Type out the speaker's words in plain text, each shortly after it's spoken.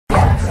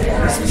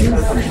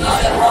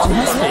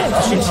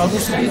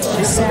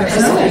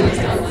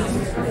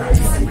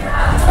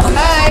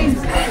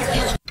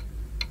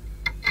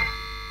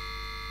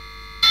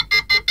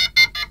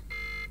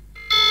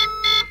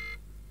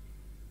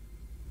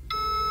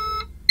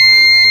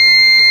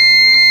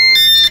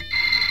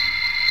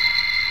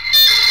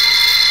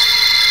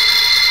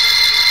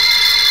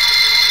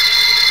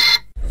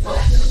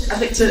I'd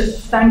like to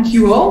thank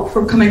you all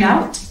for coming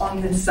out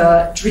on this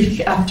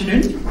dreary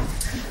afternoon,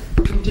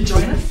 to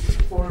join us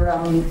for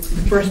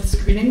the first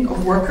screening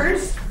of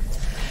Workers.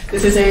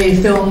 This is a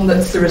film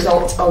that's the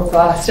result of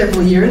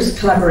several years'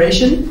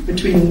 collaboration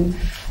between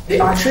the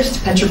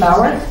artist Petra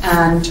Bauer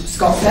and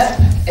Scot PEP,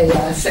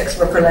 a sex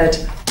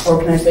worker-led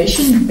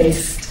organisation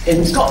based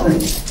in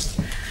Scotland.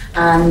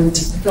 And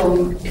the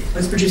film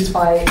was produced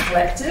by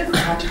Collective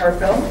and Her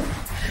Film.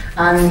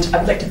 And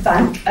I'd like to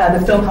thank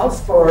the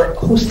Filmhouse for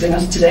hosting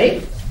us today.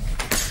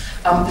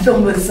 The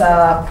film was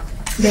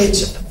made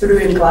through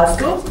in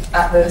Glasgow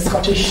at the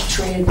Scottish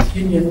Trade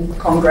Union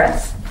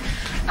Congress.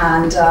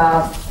 And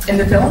in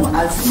the film,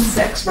 as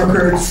sex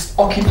workers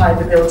occupy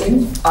the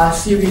building, a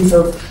series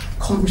of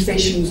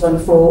conversations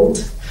unfold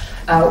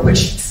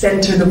which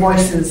centre the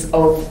voices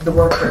of the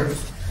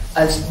workers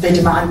as they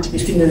demand to be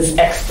seen as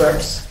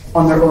experts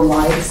on their own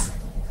lives.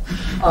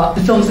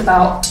 The film's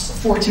about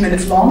 40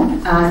 minutes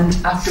long, and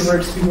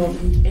afterwards we will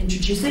be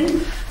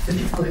introducing the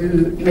people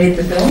who made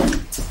the film,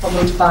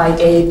 followed by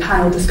a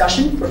panel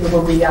discussion where we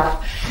will be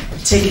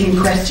taking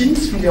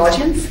questions from the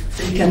audience,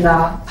 so you can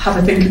have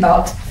a think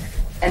about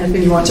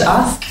anything you want to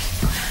ask.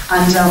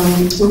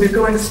 And we'll be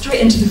going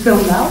straight into the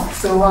film now,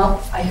 so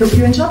I hope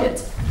you enjoy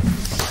it.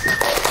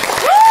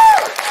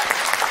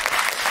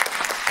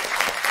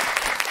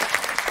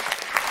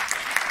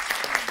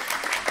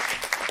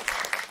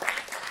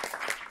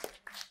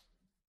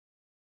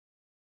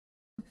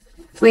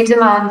 We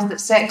demand that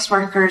sex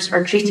workers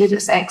are treated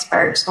as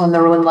experts on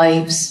their own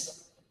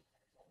lives.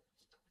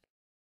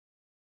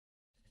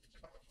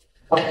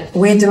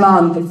 We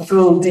demand the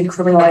full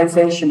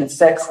decriminalisation of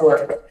sex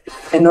work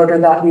in order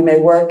that we may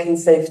work in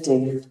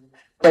safety,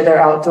 whether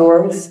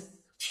outdoors,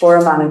 for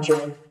a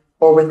manager,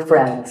 or with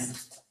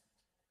friends.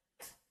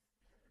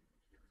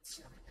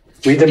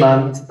 We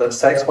demand that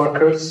sex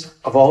workers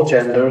of all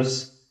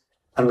genders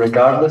and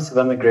regardless of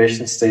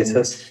immigration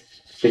status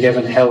be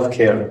given health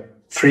care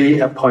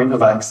free at point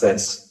of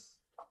access.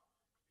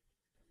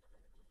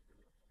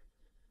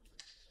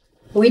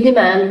 We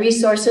demand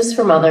resources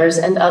for mothers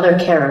and other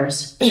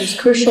carers whose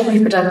crucial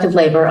reproductive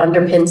labour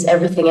underpins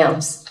everything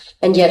else,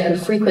 and yet who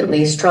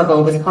frequently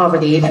struggle with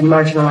poverty and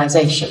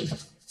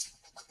marginalisation.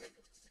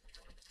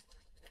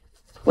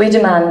 We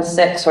demand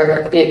sex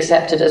work be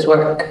accepted as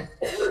work.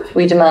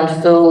 We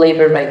demand full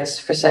labour rights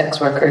for sex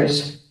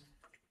workers.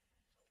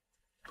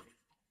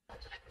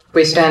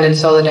 We stand in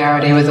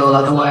solidarity with all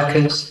other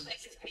workers.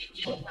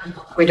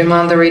 We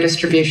demand the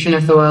redistribution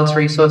of the world's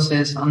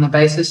resources on the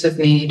basis of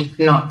need,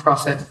 not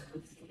profit.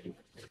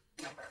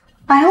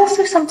 I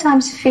also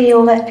sometimes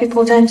feel that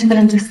people don't even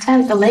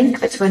understand the link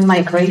between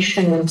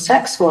migration and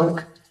sex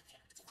work.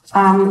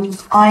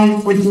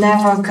 I would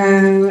never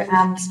go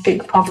and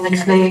speak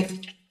publicly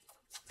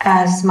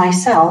as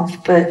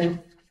myself, but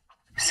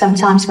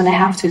sometimes when I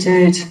have to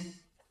do it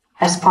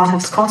as part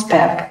of Scot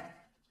PEP,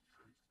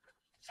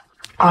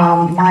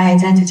 my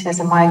identity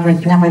as a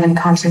migrant never even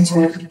comes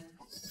into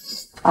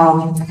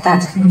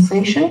that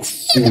conversation.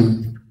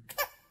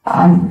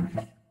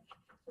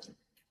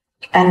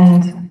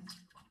 And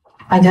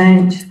I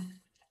don't,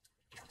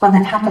 when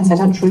that happens, I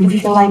don't really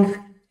feel like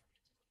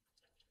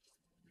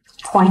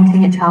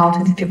pointing it out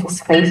into people's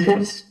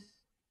faces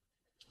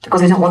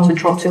because I don't want to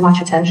draw too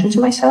much attention to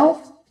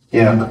myself.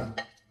 Yeah.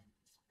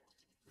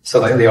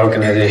 So like the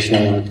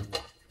organisation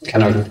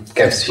kind of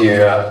gives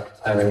you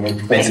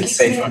makes it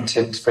safer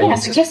for you.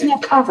 Yes, it gives me a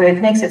cover,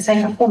 it makes it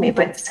safer for me,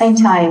 but at the same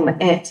time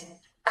it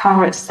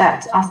covers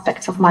that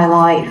aspect of my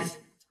life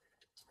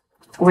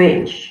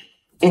which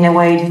in a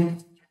way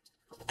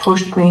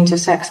pushed me into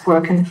sex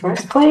work in the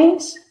first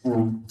place.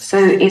 So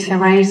it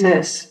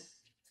erases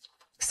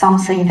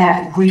something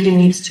that really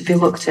needs to be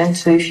looked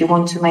into if you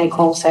want to make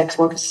all sex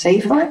workers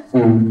safer.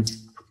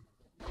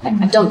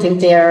 I don't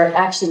think they're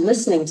actually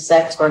listening to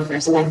sex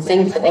workers, and I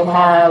think that they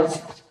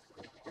have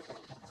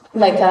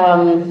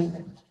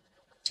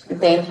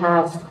they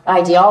have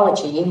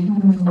ideology,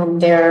 and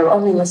they're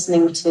only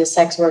listening to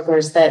sex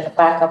workers that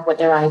back up what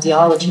their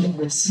ideology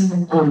is.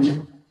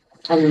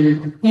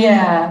 And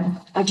yeah,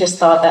 I just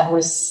thought that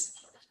was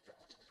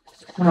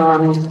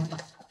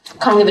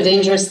kind of a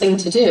dangerous thing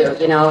to do.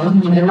 You know,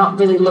 they're not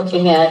really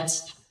looking at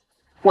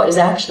what is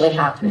actually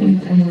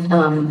happening,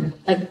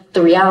 like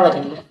the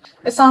reality.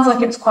 It sounds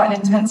like it was quite an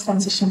intense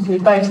transition for you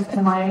both, in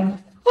a way.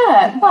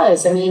 Yeah, it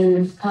was. I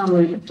mean,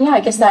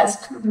 I guess that's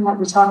kind of what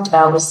we talked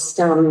about was,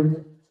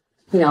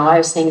 I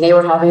was saying they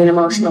were having an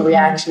emotional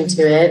reaction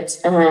to it,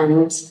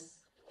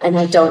 and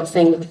I don't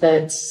think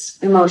that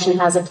emotion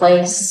has a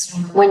place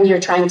when you're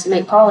trying to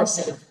make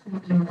policy.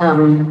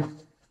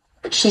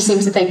 She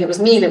seems to think it was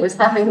me that was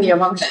having the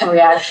emotional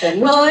reaction,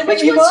 well, I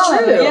think which was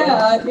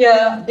true.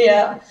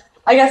 Yeah.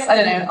 I guess, I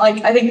don't know,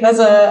 like, I think there's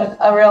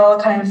a real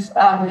kind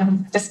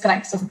of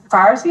disconnect of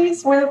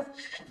priorities with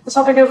the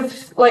topic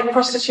of, like,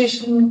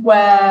 prostitution,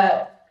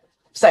 where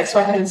sex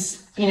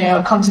workers,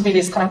 come to be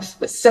this kind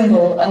of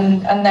symbol,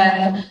 and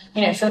then,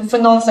 for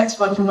non-sex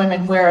working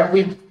women,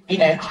 we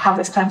have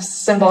this kind of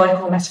symbolic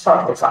or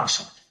metaphorical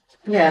function.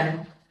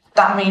 Yeah.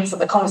 That means that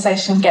the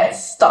conversation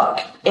gets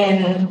stuck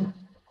in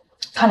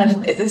kind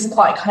of this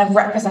quite kind of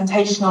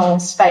representational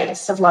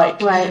space of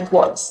like, right,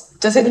 what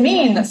does it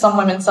mean that some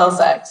women sell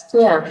sex?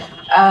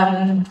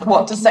 Yeah.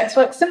 What does sex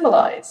work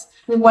symbolize?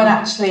 Mm-hmm. When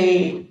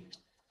actually,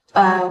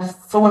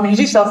 for women who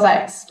do sell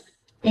sex,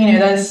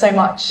 there's so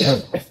much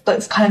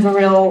that's kind of a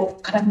real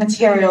kind of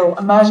material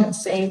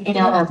emergency,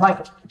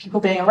 like people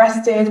being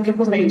arrested,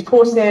 people being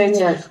deported,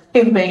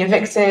 people being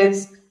evicted,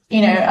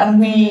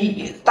 and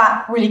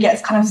that really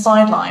gets kind of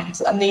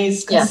sidelined, and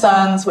these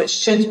concerns, which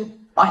should,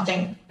 I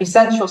think, be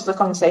central to the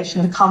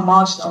conversation, become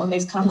marginal, and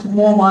these kind of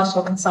more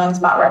marginal concerns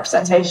about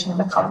representation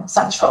become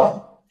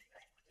central.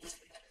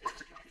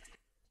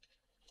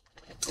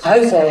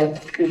 How's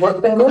your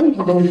work been going?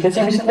 You've been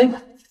busy recently?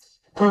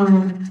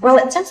 Well,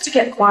 it tends to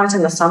get quiet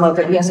in the summer,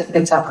 but yes, it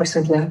picked up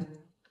recently.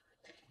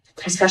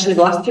 Especially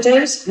the last few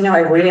days. I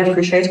really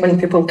appreciate when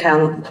people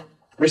can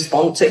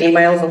respond to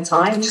emails on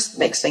time. It just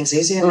makes things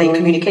easier and they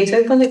communicate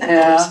openly.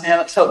 Yeah,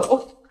 that's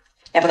helpful.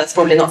 Yeah, but that's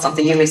probably not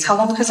something you miss. How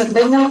long has it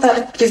been now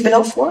that you've been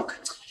off work?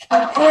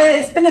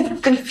 It's been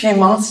a few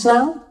months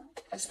now.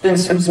 It's been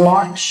since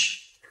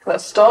March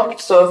that stopped.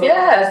 So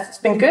yeah, it's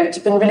been good.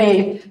 I've been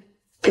really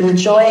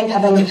enjoying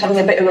having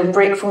a bit of a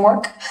break from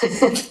work.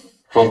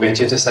 What made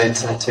you decide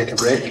to take a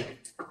break?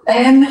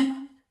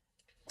 I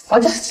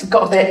just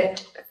got a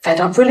bit fed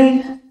up,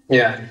 really.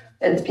 Yeah.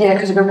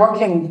 Because I've been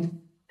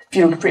working,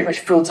 pretty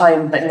much full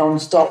time, like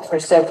non-stop for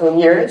several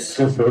years.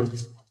 Mm-hmm.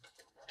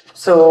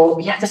 So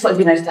yeah, I just thought it'd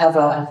be nice to have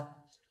a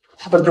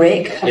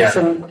break, have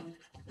some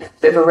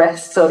bit of a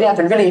rest. So yeah, I've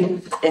been really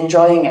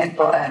enjoying it,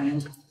 but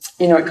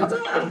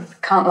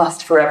it can't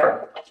last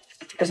forever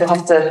because I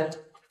have to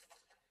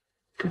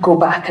go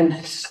back and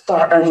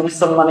start earning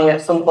some money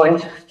at some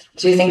point.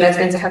 Do you think that's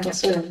going to happen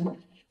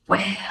soon?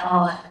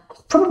 Well,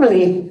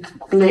 probably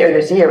later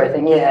this year, I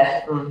think,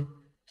 yeah.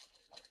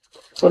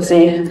 We'll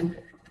see.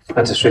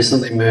 I just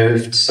recently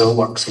moved, so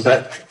work's a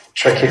bit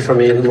tricky for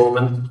me at the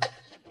moment.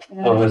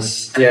 Yeah.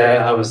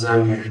 I was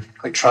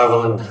like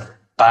travelling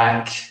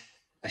back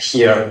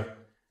here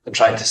and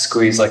trying to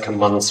squeeze like a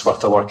month's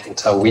worth of work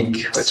into a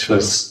week, which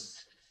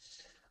was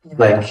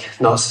like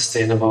not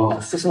sustainable.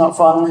 It's just not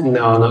fun.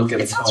 No, not good at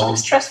all. It sounds really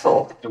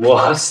stressful. It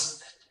was.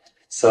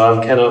 So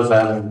I'm kind of,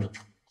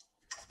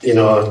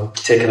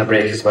 taking a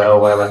break as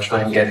well while I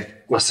try and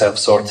get myself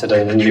sorted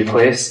in a new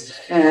place.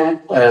 Yeah.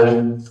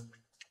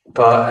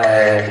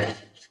 But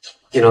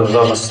there's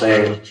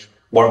obviously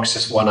work's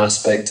just one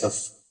aspect of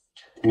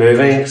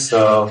moving,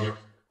 so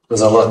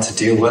there's a lot to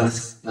deal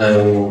with.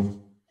 But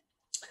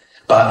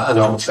I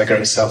know it'll figure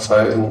itself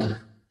out in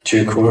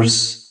due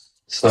course.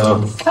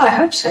 So. I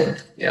hope so.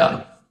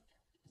 Yeah.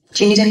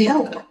 Do you need any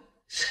help?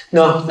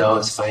 No,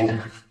 it's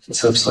fine.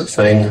 It's absolutely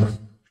fine.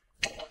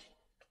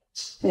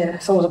 Yeah,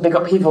 it's always a big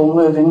upheaval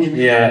moving.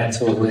 Yeah,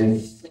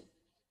 totally.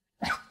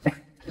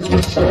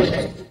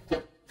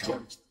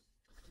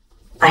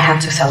 I had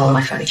to sell all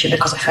my furniture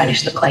because I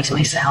furnished the place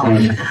myself.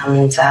 And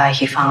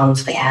he found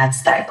the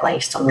ads that I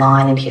placed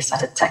online, and he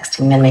started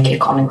texting me and making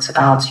comments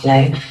about,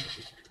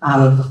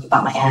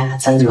 about my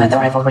ads and whether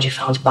I've already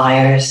found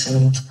buyers.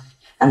 And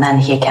then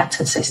he kept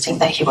insisting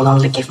that he will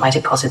only give my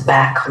deposit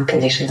back on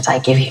condition that I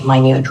give him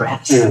my new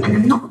address.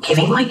 I'm not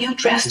giving my new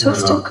address to a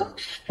stalker.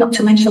 Not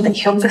to mention that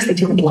he obviously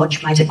didn't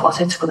lodge my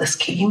deposit for the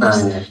schemes.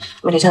 I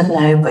mean, I don't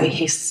know, but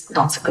he's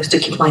not supposed to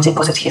keep my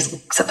deposit.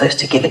 He's supposed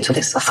to give it to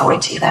this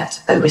authority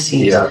that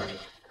oversees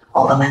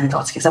all the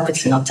landlords. He's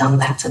obviously not done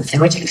that. And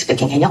theoretically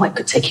speaking, I know I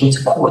could take him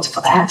to court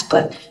for that,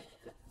 but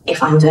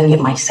if I'm doing it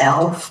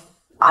myself,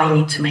 I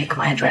need to make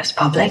my address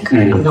public.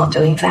 I'm not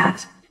doing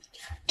that.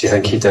 Do you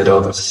think he did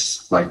all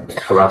this like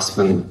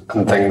harassment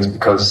and things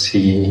because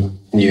he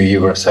knew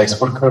you were a sex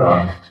worker,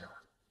 or?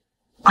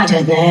 I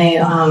don't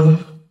know.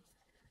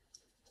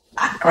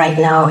 Right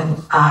now,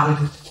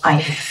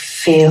 I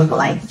feel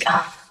like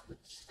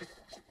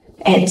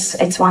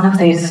it's one of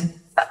those.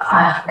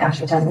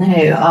 Gosh, I don't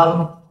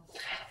know.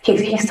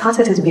 He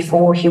started it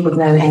before he would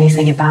know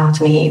anything about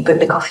me, but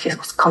because he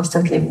was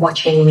constantly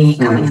watching me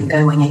coming and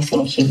going, I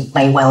think he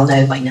may well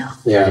know by now.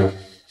 Yeah.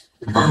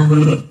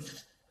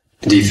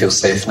 Do you feel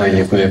safe now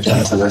you've moved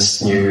into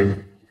this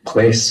new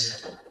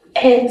place?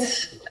 I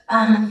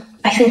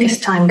think as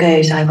time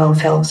goes, I will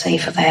feel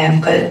safer there,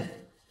 but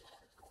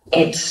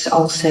it's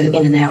also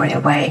in an area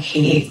where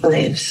he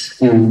lives.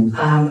 And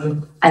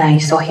I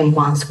saw him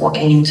once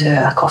walking into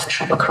a coffee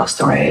shop across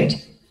the road,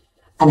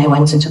 and I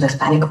went into this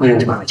panic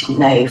mode where I didn't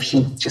know if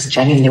he just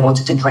genuinely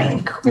wanted to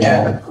drink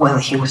or whether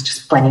he was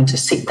just planning to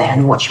sit there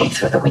and watch me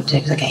through the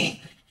windows again.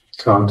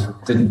 God,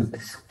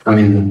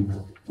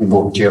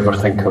 would you ever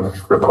think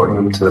of reporting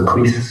him to the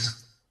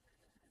police?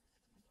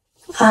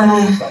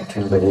 That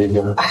kind of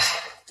behaviour.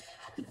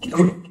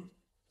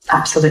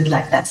 absolutely,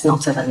 like, that's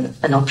not even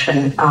an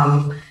option.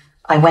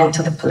 I went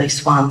to the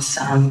police once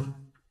a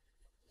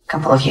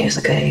couple of years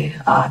ago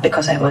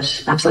because I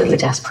was absolutely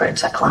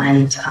desperate. A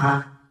client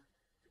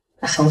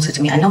assaulted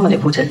me. I normally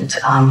wouldn't.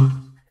 As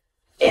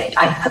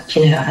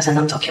an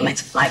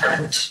undocumented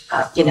migrant,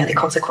 the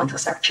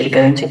consequences are actually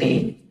going to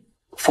be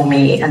for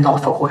me and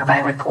not for whoever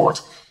I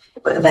report.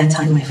 But at that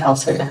time, I felt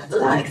so bad.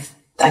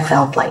 I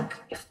felt like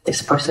if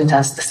this person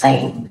does the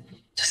same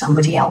to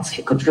somebody else,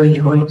 he could really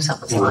ruin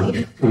someone's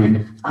life.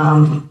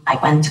 I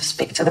went to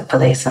speak to the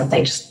police, and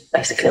they just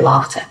basically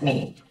laughed at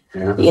me.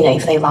 Yeah.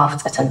 If they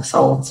laughed at an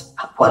assault,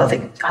 are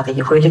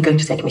they really going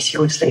to take me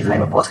seriously if I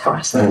report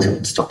harassment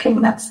and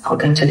stalking? That's not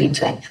going to lead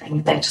to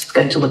anything. They're just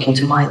going to look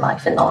into my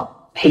life and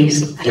not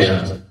his.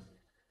 Yeah.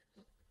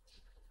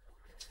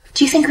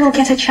 Do you think we'll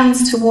get a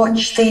chance to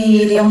watch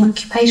the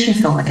occupation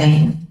film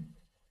again?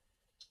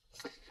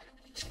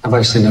 I've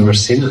actually never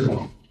seen it.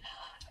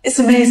 It's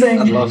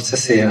amazing. I'd love to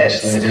see it,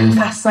 actually. It's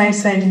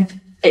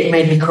fascinating. It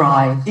made me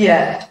cry.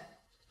 Yeah.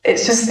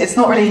 It's just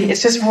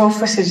raw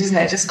footage, isn't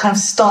it? It just kind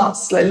of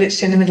starts like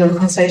literally in the middle of a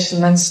conversation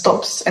and then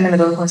stops in the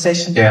middle of a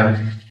conversation. Yeah.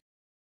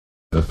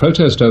 A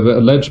protest over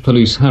alleged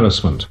police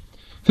harassment.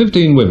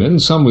 15 women,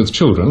 some with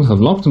children, have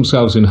locked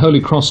themselves in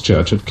Holy Cross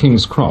Church at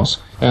King's Cross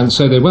and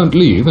say they won't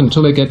leave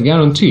until they get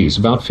guarantees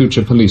about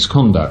future police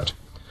conduct.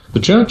 The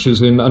church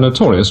is in a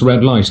notorious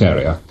red light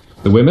area.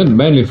 The women,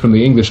 mainly from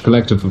the English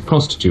Collective of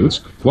Prostitutes,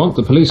 want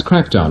the police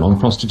crackdown on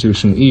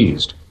prostitution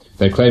eased.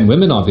 They claim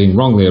women are being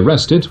wrongly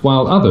arrested,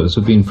 while others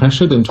have been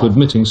pressured into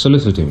admitting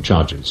soliciting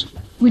charges.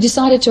 We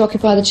decided to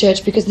occupy the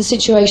church because the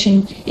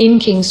situation in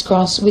King's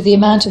Cross, with the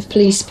amount of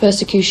police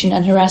persecution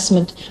and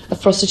harassment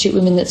of prostitute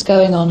women that's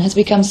going on, has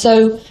become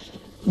so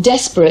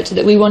desperate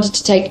that we wanted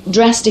to take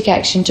drastic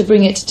action to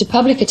bring it to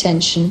public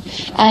attention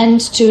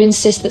and to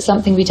insist that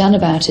something be done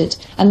about it.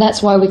 And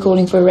that's why we're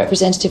calling for a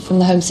representative from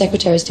the Home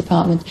Secretary's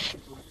Department.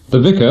 The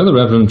vicar, the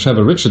Reverend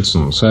Trevor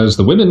Richardson, says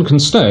the women can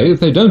stay if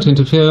they don't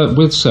interfere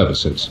with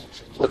services.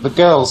 The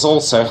girls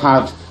also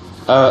have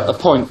a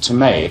point to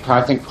make.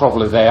 I think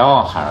probably they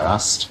are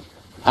harassed,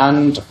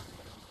 and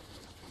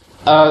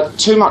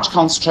too much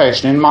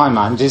concentration in my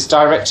mind is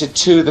directed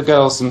to the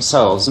girls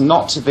themselves and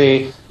not to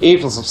the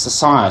evils of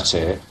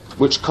society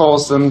which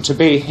caused them to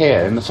be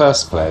here in the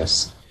first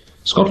place.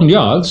 Scotland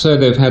Yard say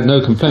they've had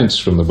no complaints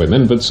from the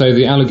women, but say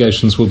the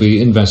allegations will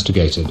be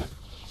investigated.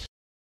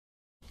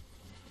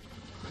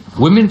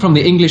 Women from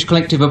the English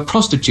Collective of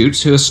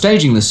Prostitutes who are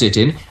staging the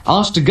sit-in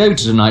asked to go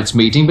to tonight's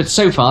meeting, but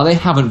so far they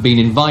haven't been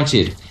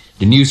invited.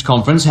 The news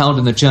conference held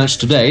in the church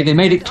today, they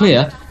made it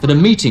clear that a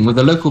meeting with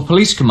the local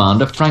police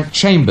commander, Frank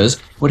Chambers,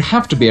 would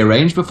have to be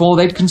arranged before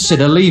they'd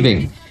consider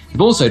leaving.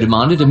 They've also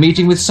demanded a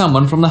meeting with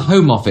someone from the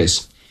Home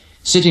Office.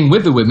 Sitting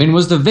with the women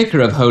was the vicar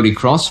of Holy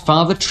Cross,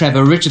 Father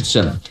Trevor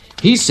Richardson.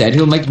 He said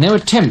he'll make no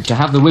attempt to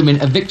have the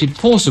women evicted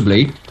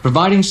forcibly,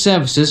 providing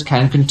services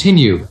can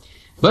continue.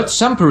 But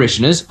some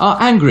parishioners are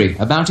angry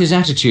about his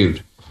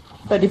attitude.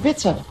 Very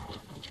bitter.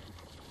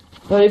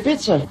 Very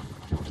bitter.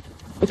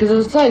 Because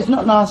as I say, it's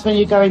not nice when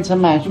you go into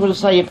mass, you want to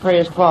say your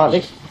prayers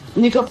quietly,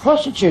 and you've got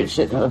prostitutes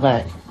sitting at the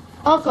back.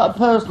 I've got a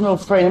personal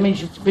friend,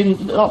 she's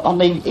been,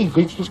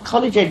 English, she's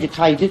college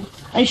educated,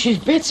 and she's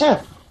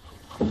bitter.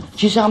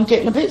 She said, I'm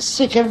getting a bit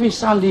sick every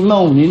Sunday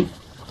morning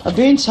of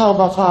being told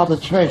by Father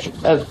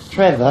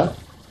Trevor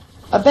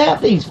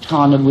about these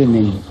kind of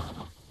women.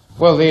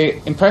 Well, the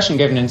impression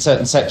given in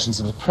certain sections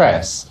of the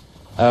press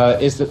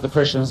is that the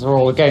parishioners are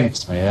all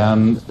against me.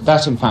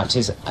 That, in fact,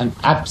 is an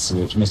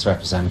absolute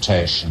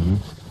misrepresentation.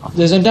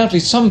 There's undoubtedly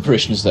some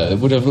parishioners, though, that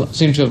would have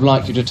seemed to have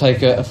liked you to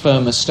take a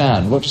firmer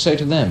stand. What do you say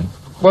to them?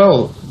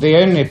 Well, the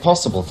only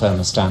possible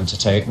firmer stand to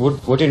take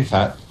would in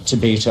fact, to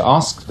be to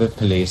ask the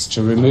police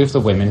to remove the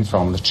women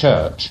from the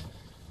church.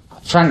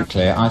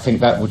 Frankly, I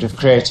think that would have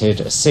created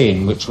a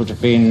scene which would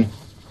have been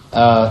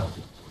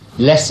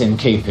less in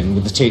keeping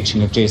with the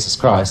teaching of Jesus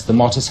Christ than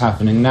what is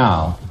happening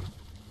now.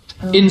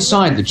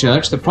 Inside the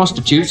church, the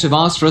prostitutes have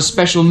asked for a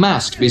special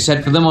mass to be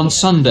said for them on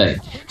Sunday.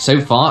 So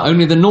far,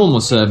 only the normal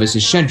service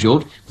is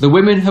scheduled. The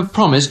women have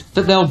promised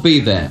that they'll be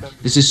there.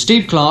 This is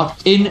Steve Clark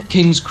in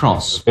King's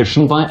Cross.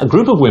 By a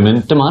group of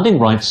women demanding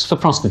rights for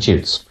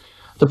prostitutes.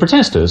 The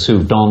protesters,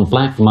 who don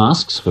black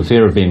masks for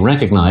fear of being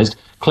recognised,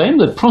 claim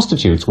that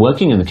prostitutes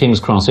working in the King's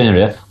Cross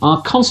area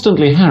are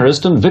constantly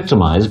harassed and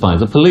victimised by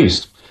the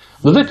police.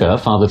 The vicar,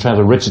 Father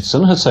Trevor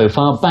Richardson, has so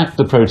far backed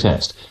the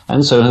protest,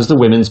 and so has the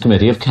Women's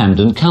Committee of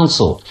Camden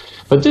Council.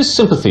 But this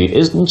sympathy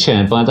isn't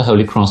shared by the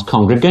Holy Cross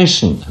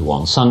congregation, who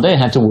on Sunday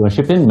had to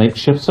worship in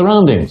makeshift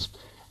surroundings.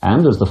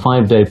 And as the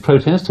 5-day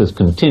protest has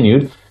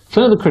continued,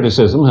 further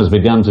criticism has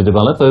begun to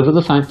develop over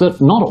the fact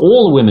that not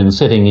all the women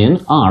sitting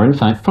in are in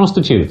fact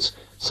prostitutes.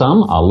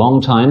 Some are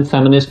long-time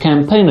feminist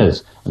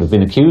campaigners and have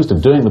been accused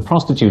of doing the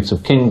prostitutes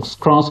of King's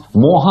Cross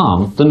more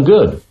harm than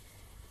good.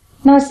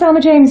 Now,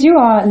 Salma James, you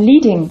are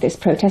leading this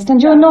protest,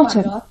 and you're not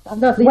a...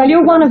 Well,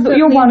 you're one of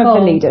the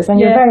leaders, and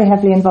you're very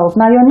heavily involved.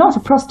 Now, you're not a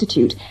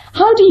prostitute.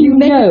 How do you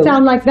know... You make it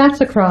sound like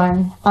that's a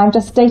crime. I'm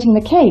just stating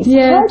the case.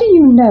 Yeah. How do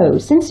you know,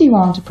 since you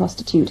aren't a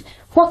prostitute,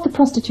 what the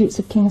prostitutes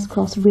of King's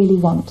Cross really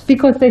want.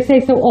 Because they say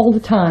so all the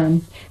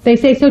time. They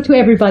say so to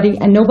everybody,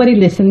 and nobody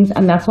listens,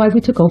 and that's why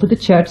we took over the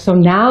church. So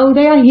now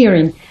they are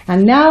hearing.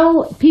 And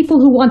now people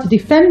who want to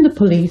defend the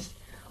police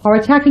are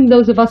attacking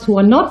those of us who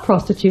are not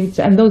prostitutes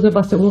and those of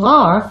us who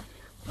are,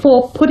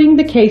 for putting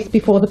the case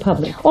before the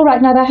public. All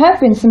right, now there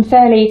have been some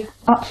fairly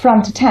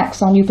upfront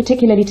attacks on you,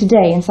 particularly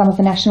today in some of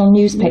the national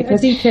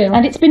newspapers.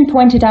 And it's been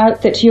pointed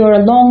out that you're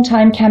a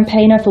long-time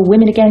campaigner for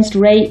women against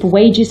rape,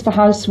 wages for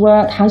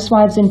housework,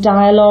 housewives in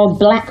dialogue,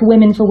 black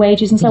women for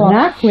wages and so on.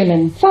 Black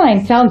women?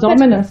 Fine. Sounds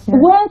ominous. Yeah.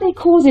 Were they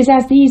causes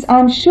as these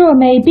I'm sure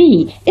may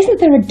be, isn't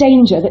there a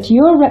danger that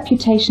your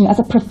reputation as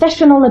a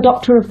professional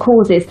adopter of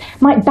causes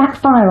might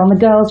backfire on the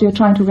girls you're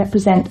trying to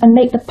represent and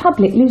make the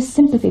public lose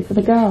sympathy for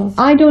the girls?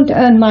 I don't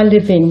earn my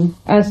living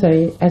as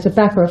a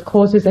backer of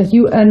causes as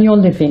you earn your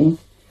living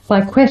by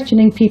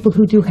questioning people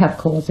who do have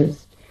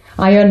causes.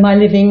 I earn my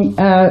living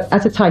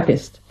as a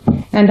typist.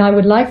 And I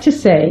would like to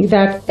say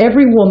that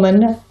every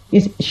woman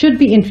should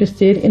be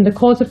interested in the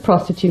cause of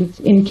prostitutes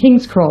in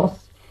King's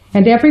Cross,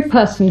 and every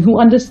person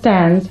who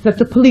understands that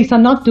the police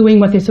are not doing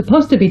what they're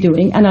supposed to be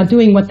doing and are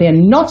doing what they're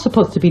not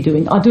supposed to be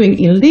doing, are doing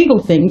illegal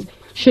things,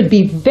 should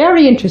be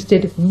very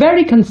interested,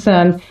 very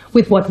concerned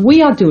with what we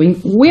are doing.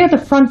 We're the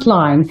front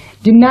line,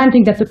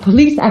 demanding that the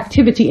police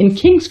activity in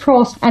King's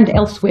Cross and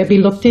elsewhere be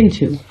looked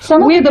into.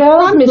 Some of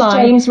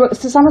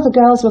the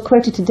girls were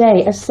quoted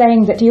today as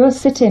saying that your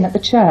sit-in at the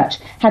church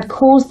had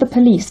caused the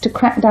police to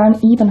crack down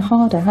even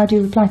harder. How do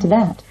you reply to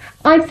that?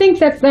 I think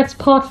that that's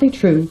partly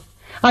true.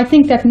 I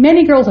think that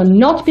many girls are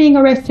not being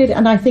arrested,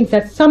 and I think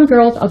that some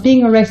girls are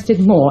being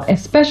arrested more,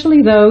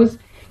 especially those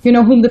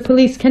whom the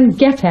police can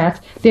get at.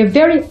 They're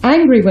very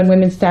angry when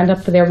women stand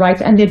up for their rights,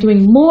 and they're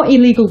doing more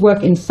illegal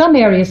work in some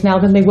areas now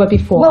than they were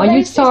before. Well, are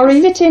you sorry?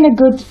 Is sit-in a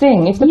good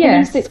thing? If the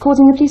police, it's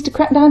causing the police to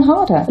crack down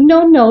harder.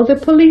 No, the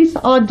police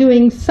are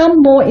doing some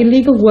more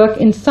illegal work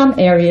in some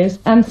areas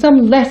and some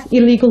less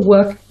illegal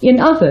work in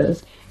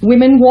others.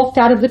 Women walked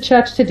out of the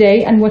church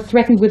today and were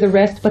threatened with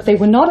arrest, but they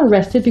were not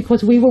arrested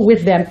because we were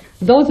with them.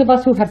 Those of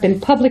us who have been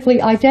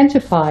publicly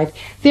identified.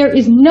 There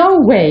is no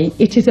way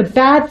it is a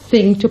bad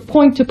thing to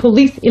point to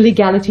police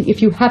illegality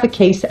if you have a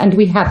case, and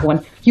we have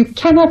one. You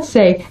cannot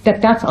say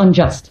that that's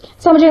unjust.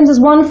 Selma James,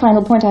 there's one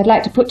final point I'd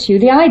like to put to you.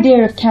 The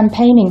idea of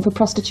campaigning for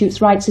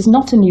prostitutes' rights is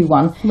not a new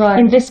one. Right.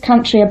 In this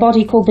country, a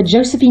body called the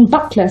Josephine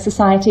Butler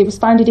Society was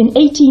founded in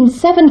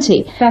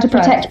 1870 to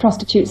protect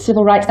prostitutes'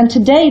 civil rights, and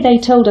today they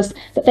told us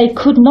that they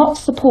could not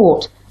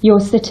support your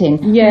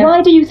sit-in. Yeah.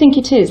 Why do you think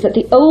it is that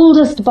the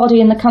oldest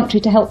body in the country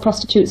to help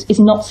prostitutes is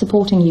not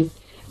supporting you?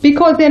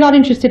 Because they're not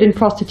interested in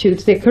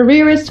prostitutes. They're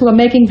careerists who are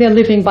making their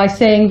living by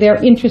saying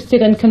they're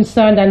interested and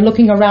concerned and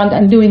looking around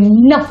and doing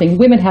nothing.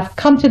 Women have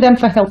come to them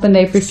for help and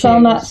they've refused.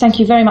 Selma, thank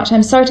you very much.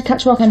 I'm sorry to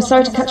cut you off. I'm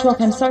sorry to cut you off.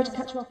 I'm sorry to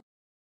cut you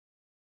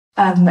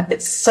off.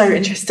 It's so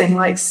interesting.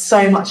 Like,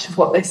 so much of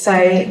what they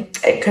say,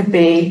 it could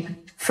be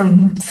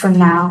from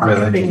now. Really?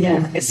 It could be,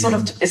 yeah. It's sort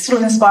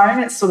of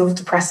inspiring. It's sort of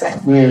depressing.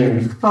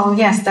 Mm. Well,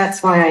 yes,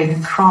 that's why I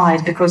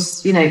cried,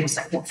 because it was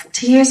like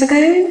 40 years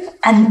ago,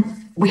 and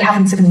we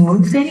haven't even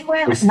moved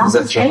anywhere. Like,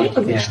 nothing changed.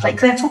 Yeah. Like,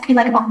 they're talking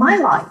like about my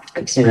life,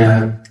 basically.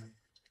 Yeah.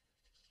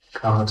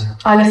 God.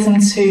 I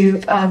listened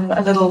to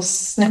a little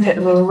snippet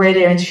of a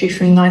radio interview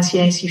from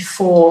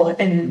 1984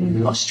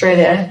 in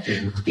Australia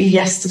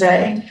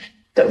yesterday.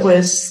 That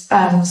was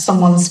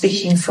someone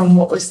speaking from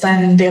what was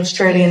then the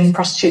Australian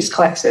Prostitutes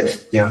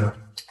Collective. Yeah.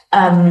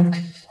 And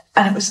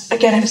it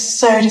was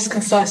so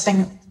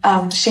disconcerting.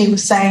 She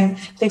was saying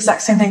the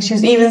exact same thing. She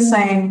was even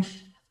saying,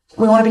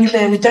 we want to be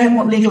clear, we don't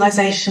want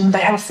legalisation. They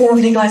have a form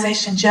of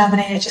legalisation in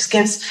Germany. It just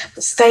gives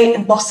the state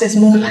and bosses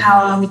more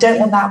power. We don't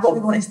want that. What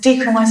we want is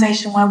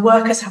decriminalisation, where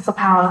workers have the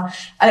power.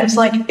 And it was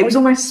like, it was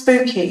almost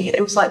spooky.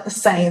 It was like the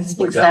same.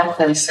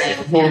 Exactly the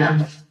same,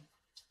 yeah.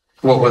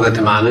 What were the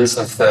demands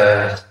of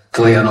the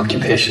Galleon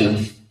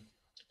occupation?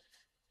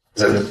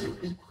 Is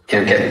it,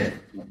 get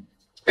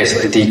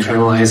basically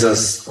decriminalise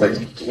us,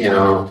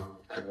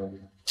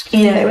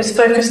 Yeah, it was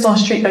focused on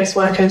street-based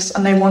workers,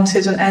 and they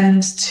wanted an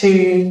end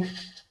to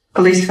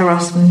police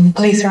harassment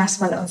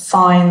and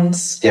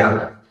fines.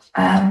 Yeah.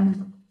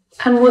 And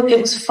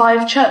it was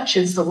 5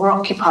 churches that were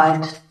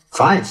occupied.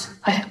 5?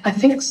 I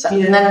think so.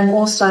 Yeah. And then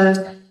also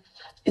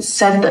it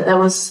said that there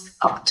was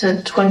up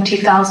to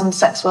 20,000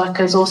 sex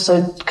workers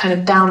also kind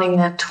of downing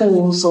their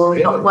tools or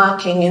not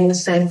working in the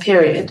same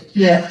period.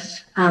 Yeah.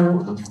 I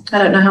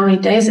don't know how many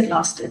days it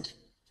lasted.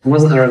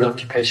 Wasn't there an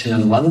occupation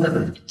in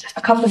London?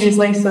 A couple of years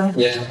later.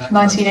 Yeah.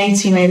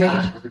 1980 maybe.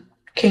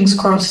 King's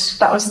Cross.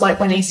 That was like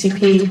when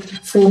ECP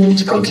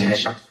formed. Okay.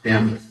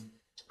 Yeah.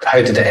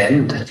 How did it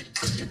end?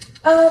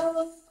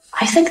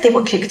 I think they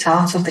were kicked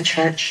out of the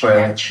church, Right.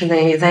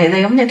 actually.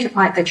 They only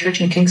occupied the church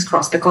in King's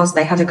Cross because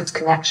they had a good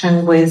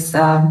connection with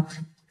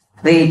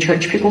the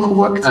church people who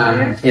worked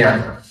there.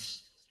 Yeah.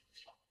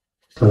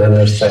 And then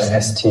there's the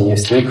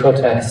STUC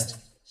protest.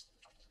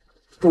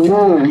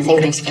 I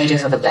think these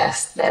pages are the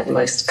best. They're the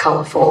most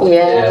colourful.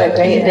 Yeah, they're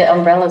great. The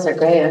umbrellas are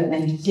great, aren't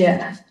they?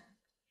 Yeah.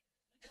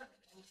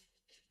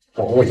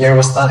 What year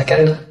was that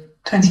again?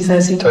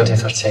 2013.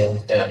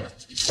 2013, yeah.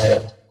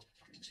 Yeah.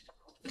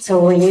 So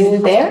were you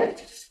there?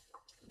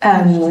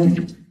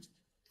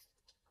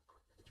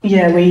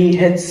 Yeah, we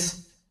had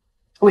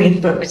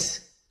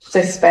booked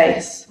this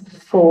space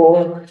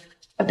for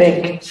a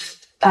big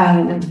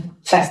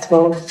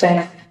festival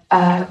thing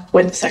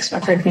with the Sex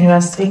Worker Open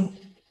University,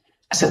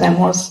 as it then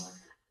was,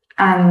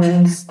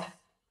 and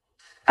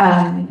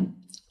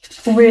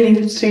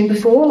really soon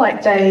before,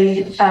 like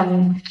they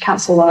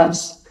cancelled on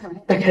us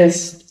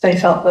because they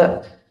felt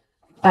that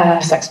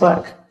sex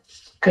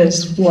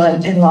workers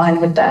weren't in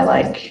line with their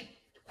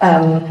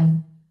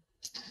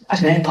I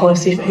don't know,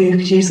 policy for who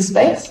could use the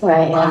space.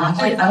 Right. Yeah.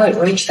 I won't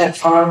reach that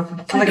far.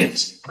 Can I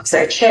get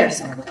a chair?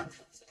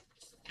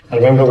 I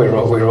remember we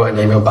wrote an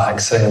email back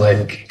saying,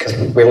 like, because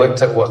we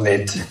looked at what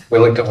they'd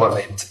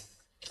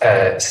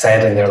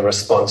said in their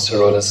response to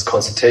Rhoda's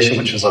consultation,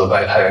 which was all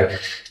about how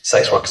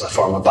sex work is a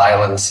form of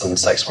violence and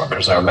sex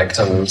workers are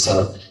victims,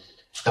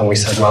 and we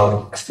said,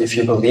 well, if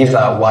you believe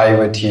that, why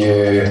would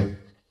you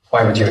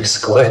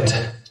exclude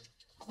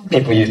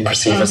people you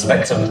perceive as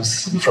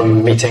victims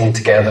from meeting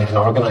together and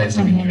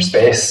organising in your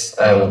space?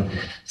 So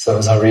there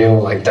was a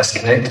real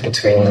disconnect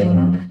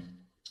between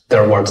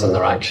their words and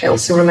their actions. I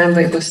also remember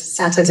it was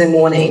Saturday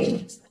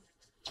morning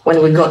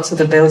when we got to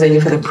the building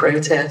for the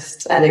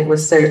protest, and it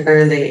was so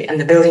early, and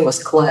the building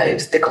was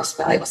closed because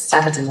it was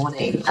Saturday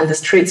morning, and the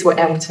streets were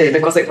empty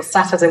because it was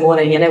Saturday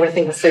morning, and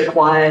everything was so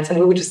quiet, and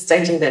we were just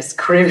standing there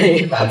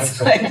screaming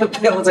outside the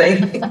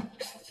building.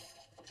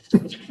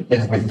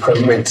 Yeah, we'd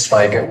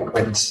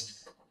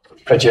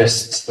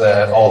produced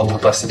all the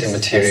publicity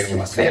material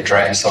with the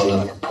address on it.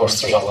 There were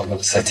posters all over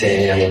the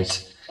city, and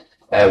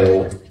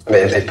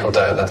they pulled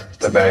out at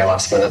the very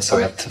last minute, so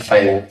we had to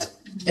find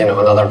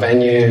another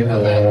venue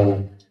and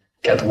then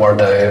get the word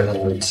out.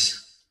 And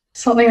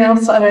something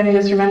else I've only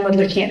just remembered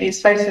looking at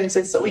these photos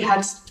is that we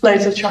had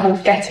loads of trouble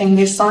getting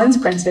these signs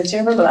printed. Do you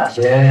remember that?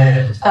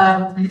 Yeah.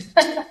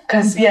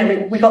 Because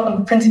we got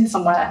them printed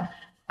somewhere,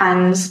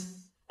 and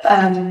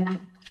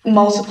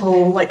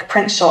multiple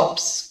print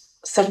shops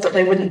said that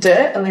they wouldn't do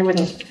it, and they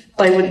wouldn't.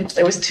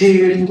 It was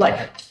too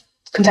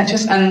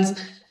contentious, and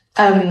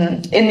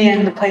in the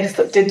end, the place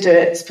that did do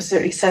it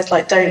specifically said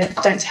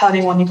don't tell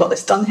anyone you got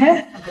this done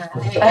here.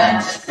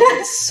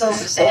 So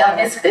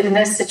in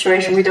this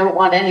situation, we don't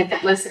want any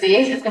publicity.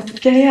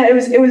 Yeah.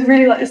 It was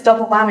really this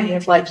double whammy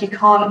of you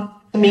can't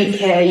meet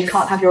here, you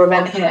can't have your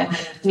event here,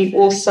 and you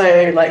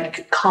also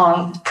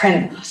can't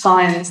print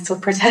signs to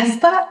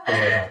protest that.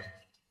 Yeah.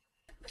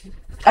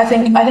 I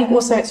think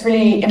also it's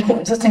really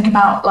important to think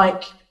about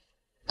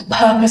the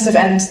purpose of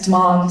end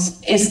demand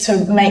is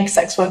to make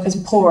sex workers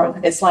poorer.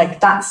 It's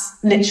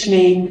that's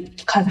literally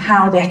kind of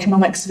how the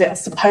economics of it are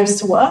supposed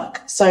to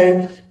work.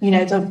 So,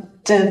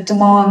 the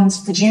demand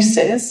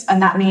reduces,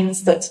 and that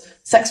means that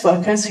sex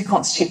workers who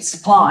constitute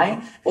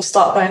supply will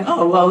start going,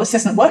 oh, well, this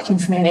isn't working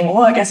for me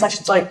anymore. I guess I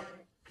should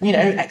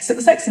exit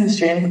the sex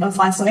industry and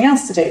find something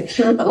else to do.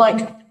 Sure. But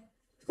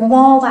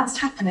while that's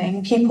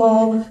happening,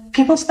 people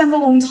spend a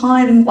long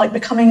time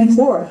becoming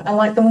poorer,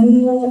 and the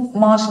more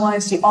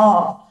marginalised you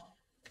are,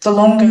 the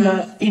longer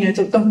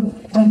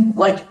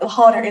the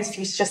harder it is for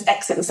you to just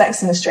exit the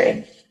sex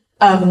industry,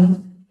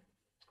 and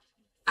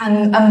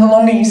the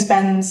longer you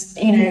spend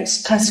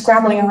kind of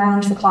scrabbling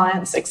around for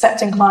clients,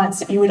 accepting clients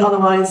that you would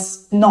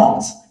otherwise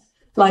not.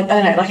 I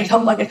don't know,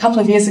 a couple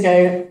of years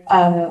ago,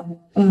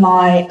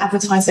 my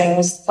advertising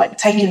was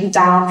taken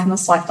down from the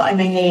site that I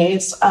mainly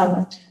use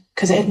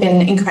because it had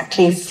been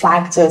incorrectly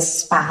flagged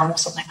as spam or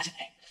something.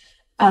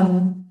 I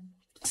don't know.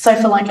 So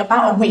for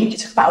about a week, it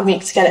took about a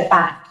week to get it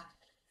back.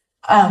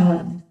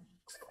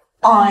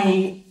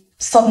 I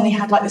suddenly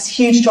had this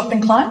huge drop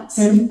in clients,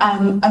 and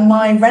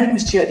my rent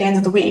was due at the end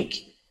of the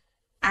week,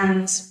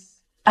 and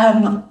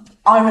I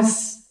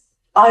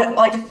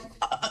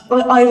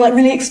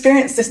really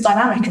experienced this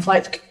dynamic of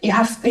I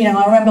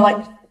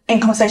remember in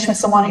conversation with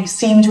someone who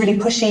seemed really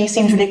pushy,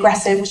 seemed really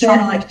aggressive, was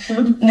trying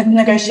to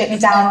negotiate me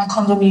down on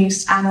condom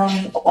use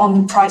and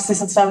on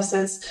prices and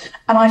services,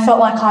 and I felt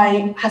like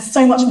I had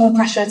so much more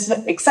pressure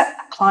to accept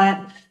that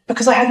client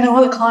because I had no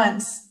other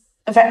clients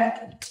there,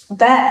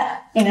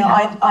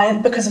 I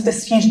because of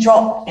this huge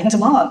drop in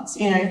demand,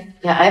 Yeah,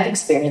 I've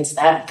experienced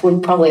that. We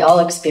probably all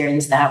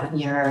experience that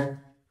when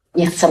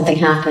something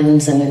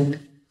happens and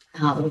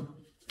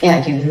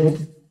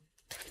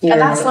and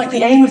that's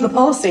the aim of the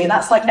policy.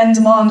 That's end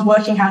demand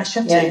working how it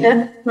should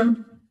do.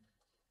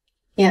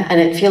 Yeah, and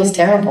it feels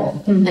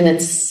terrible, and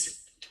it's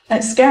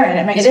scary,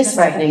 and it is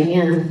frightening.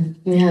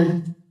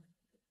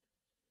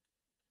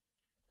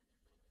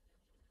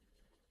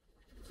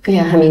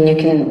 Yeah, I mean, you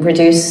can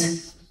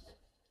reduce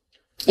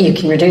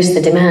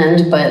the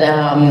demand, but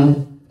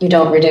you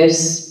don't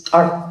reduce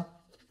our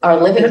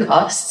living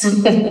costs.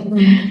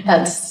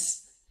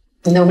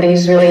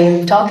 Nobody's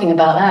really talking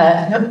about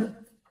that.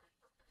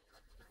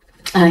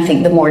 And I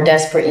think the more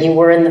desperate you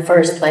were in the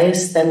first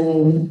place,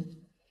 then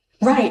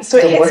right. So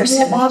it hits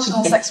more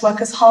marginal sex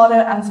workers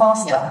harder and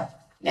faster.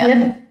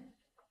 Yeah.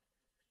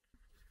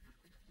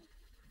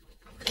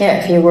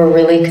 If you were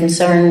really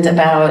concerned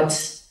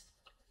about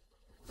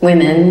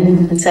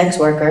women and sex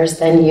workers,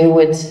 then you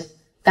would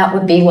that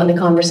would be what the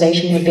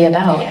conversation would be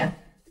about.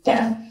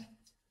 Yeah.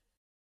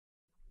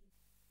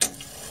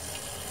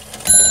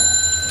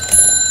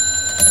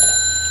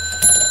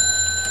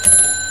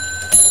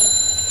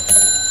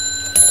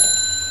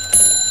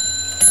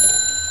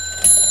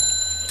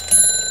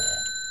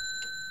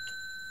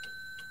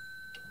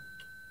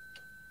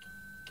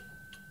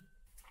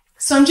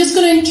 So I'm just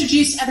going to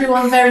introduce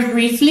everyone very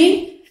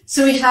briefly.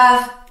 So we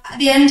have at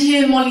the end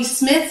here Molly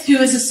Smith, who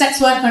is a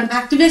sex worker and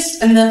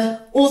activist and the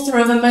author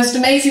of a most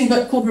amazing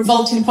book called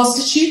Revolting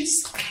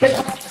Prostitutes. Who's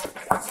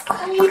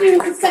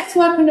a sex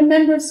worker and a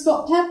member of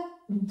Scot PEP.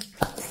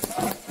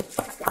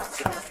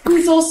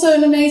 Who's also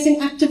an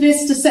amazing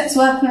activist, a sex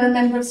worker and a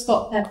member of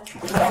Scot PEP.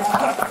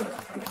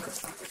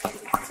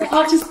 The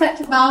artist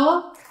Petra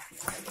Bauer.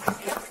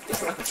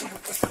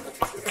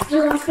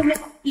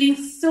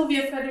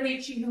 Sylvia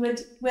Federici, who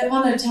we're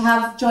honoured to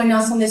have join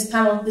us on this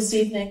panel this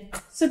evening.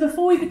 So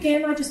before we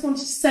begin, I just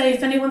wanted to say,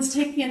 if anyone's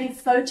taking any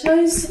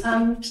photos,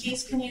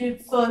 please can you,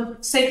 for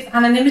sake of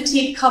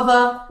anonymity,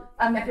 cover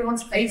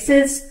everyone's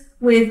faces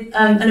with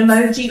an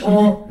emoji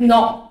or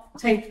not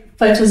take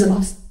photos of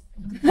us.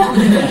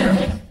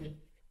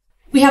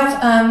 We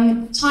have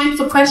time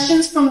for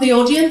questions from the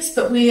audience,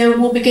 but we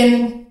will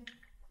begin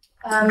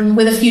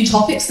with a few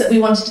topics that we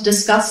wanted to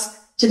discuss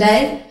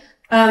today.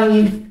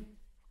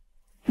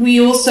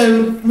 We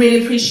also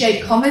really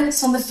appreciate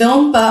comments on the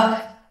film,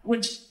 but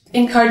would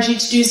encourage you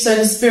to do so in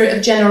a spirit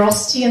of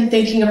generosity and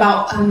thinking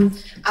about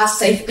our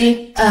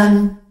safety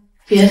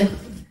here.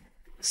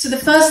 So the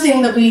first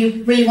thing that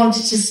we really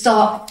wanted to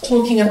start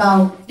talking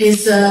about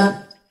is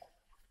the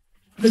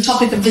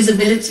topic of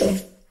visibility,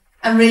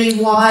 and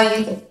really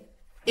why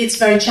it's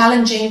very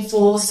challenging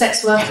for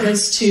sex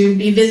workers to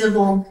be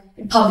visible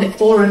in public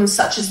forums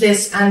such as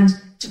this and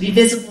to be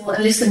visible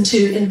and listened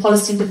to in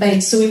policy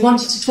debates. So we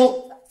wanted to talk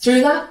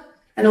through that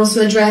and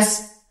also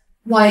address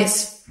why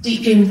it's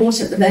deeply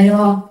important that they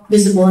are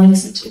visible and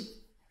listened to.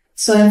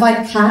 So I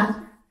invite Kat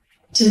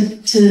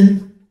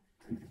to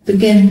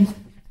begin.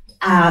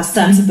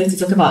 So I'm supposed to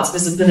talk about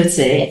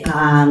visibility,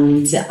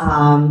 and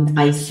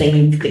I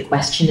think the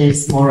question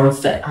is more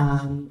of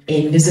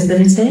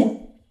invisibility.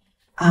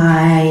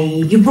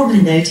 You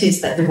probably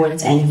noticed that there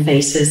weren't any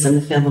faces in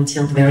the film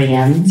until the very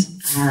end,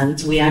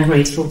 and we are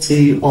grateful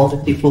to all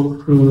the people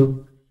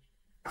who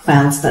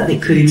felt that they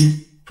could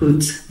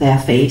put their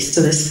face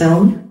to this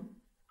film.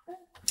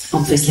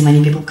 Obviously,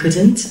 many people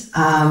couldn't.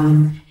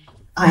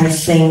 I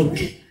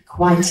think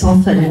quite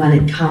often when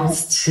it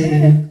comes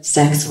to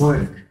sex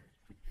work,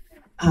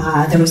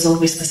 there was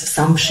always this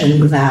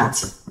assumption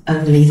that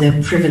only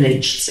the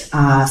privileged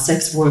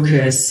sex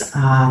workers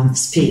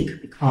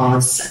speak,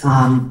 because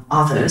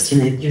others,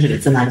 usually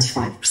it's the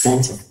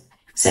 95% of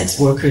sex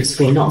workers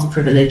who are not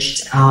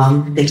privileged,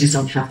 they just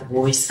don't have the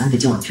voice and they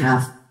don't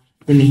have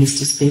the means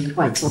to speak.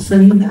 Quite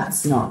often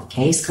that's not the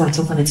case. Quite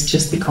often it's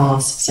just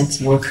because sex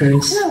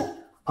workers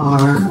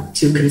are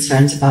too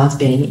concerned about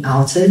being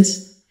outed.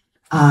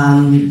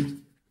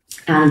 And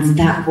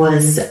that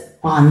was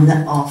one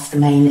of the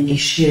main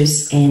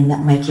issues in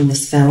making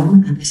this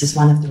film, and this is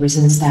one of the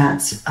reasons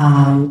that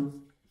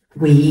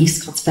we,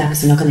 Scot PEP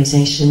as an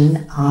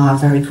organisation, are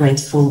very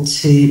grateful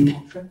to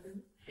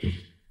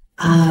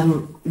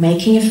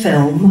making a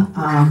film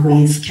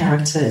with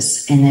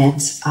characters in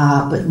it,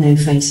 but no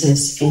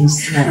faces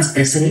is not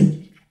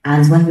easy.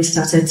 And when we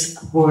started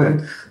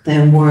work,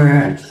 there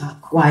were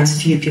quite a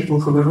few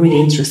people who were really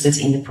interested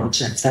in the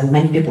project. There were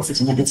many people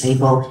sitting at the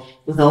table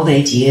with all the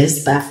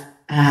ideas, but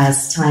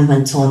as time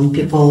went on,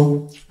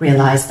 people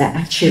realized that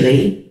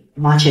actually,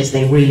 much as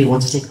they really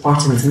want to take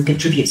part in it and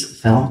contribute to the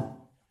film,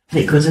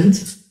 they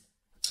couldn't.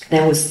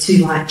 There was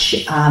too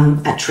much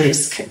at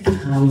risk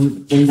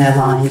in their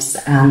lives,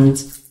 and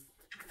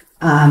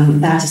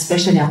that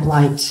especially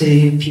applied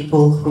to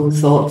people who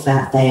thought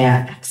that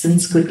their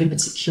accents could be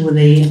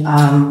particularly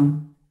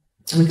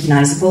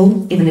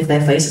recognizable, even if their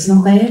face is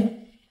not there.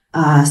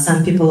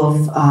 Some people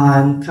of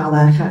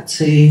color had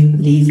to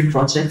leave the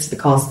project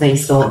because they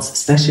thought,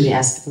 especially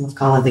as people of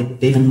color, they would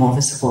be even more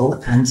visible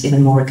and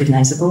even more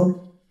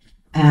recognizable.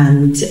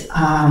 And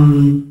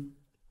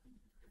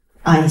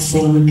I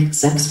think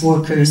sex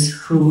workers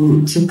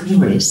who took the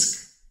risk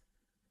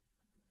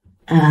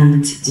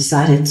and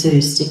decided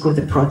to stick with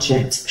the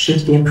project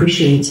should be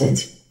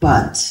appreciated.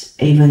 But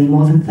even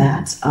more than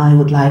that, I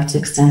would like to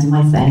extend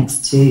my thanks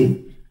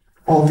to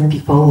all the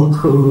people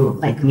who,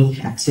 like me,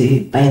 had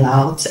to bail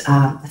out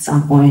at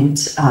some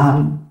point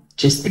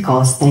just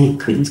because they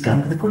couldn't go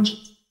with the project.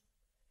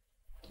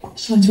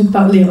 Shall I talk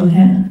about Leon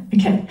here?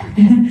 Okay.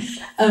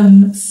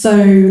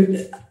 So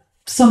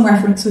some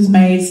reference was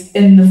made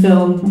in the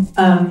film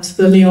to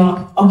the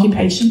Leon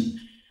occupation.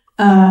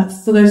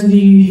 For those of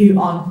you who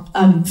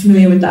aren't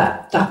familiar with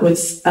that, that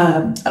was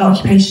an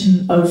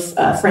occupation of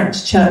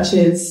French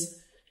churches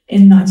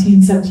in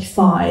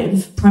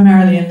 1975,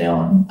 primarily in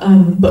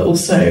Lyon, but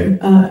also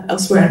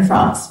elsewhere in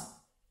France.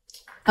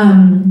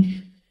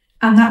 And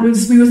that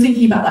was, we were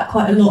thinking about that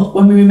quite a lot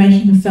when we were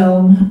making the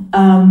film,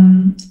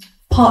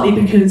 partly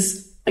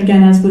because,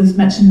 again, as was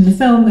mentioned in the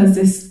film, there's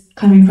this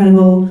kind of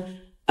incredible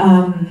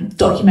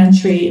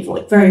documentary,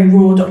 like very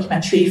raw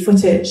documentary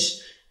footage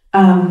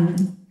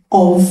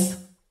of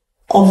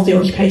the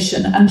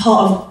occupation. And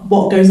part of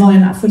what goes on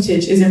in that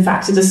footage is in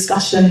fact a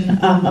discussion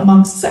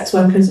amongst sex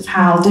workers of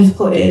how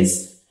difficult it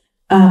is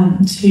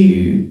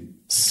to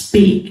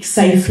speak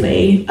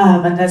safely.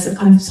 And there's a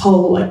kind of this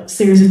whole like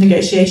series of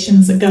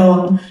negotiations that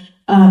go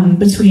on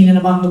between and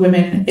among the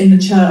women in the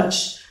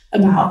church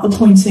about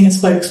appointing a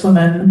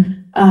spokeswoman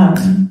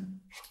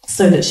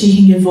so that she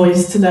can give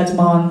voice to their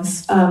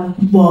demands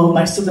while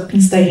most of them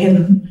can stay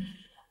hidden.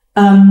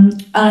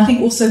 And I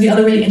think also the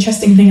other really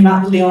interesting thing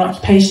about the Lyon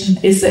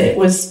occupation is that it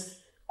was,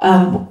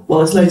 well,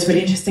 there's loads of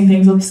really interesting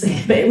things obviously,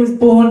 but it was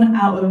born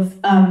out of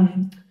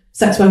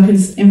sex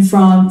workers in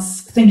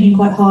France thinking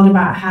quite hard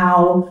about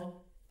how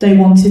they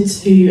wanted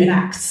to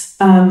enact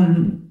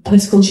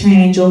political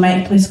change or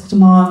make political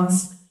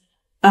demands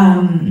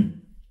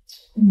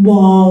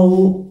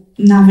while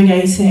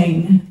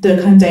navigating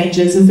the kind of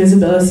dangers of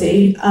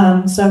visibility.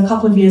 So a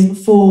couple of years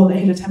before, they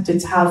had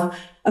attempted to have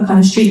a kind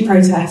of street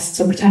protest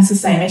to protest the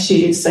same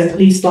issues, so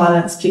police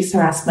violence, police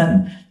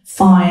harassment,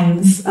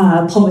 fines,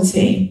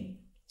 poverty.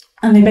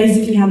 And they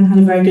basically hadn't had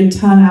a very good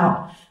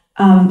turnout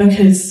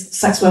because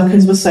sex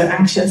workers were so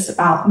anxious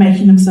about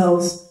making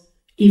themselves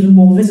even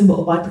more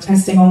visible by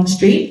protesting on the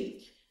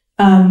street.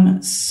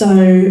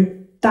 So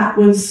that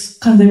was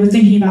kind of, they were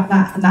thinking about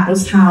that, and that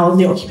was how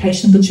the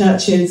occupation of the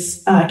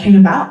churches came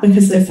about,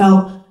 because they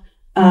felt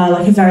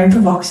like a very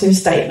provocative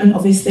statement,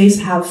 obviously, to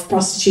have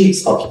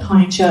prostitutes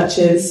occupying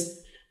churches.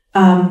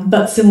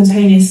 But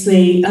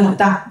simultaneously,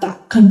 that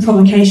kind of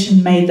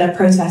provocation made their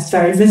protest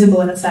very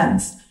visible in a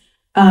sense.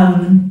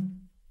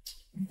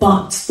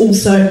 But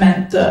also it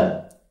meant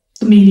that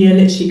the media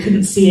literally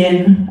couldn't see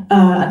in,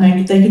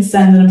 and they could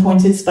send an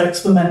appointed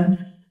spokeswoman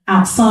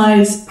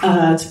outside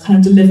to kind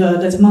of deliver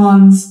their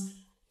demands,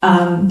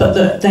 but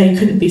that they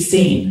couldn't be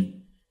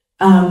seen.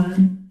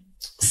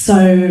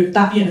 So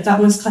that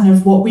was kind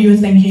of what we were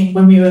thinking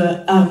when we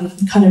were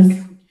kind of,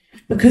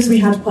 because we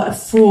had quite a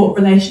fraught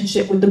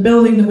relationship with the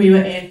building that we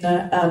were in,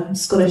 the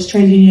Scottish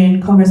Trade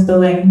Union Congress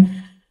building.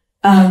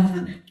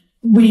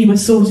 We were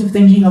sort of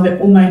thinking of it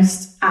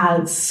almost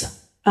as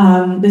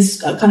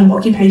this kind of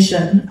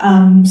occupation,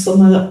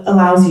 something that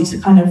allows you to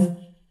kind of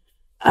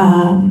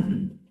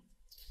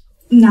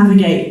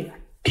navigate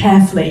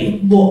carefully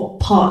what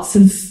parts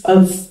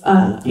of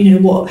how you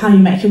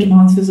make your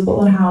demands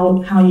visible and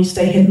how you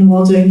stay hidden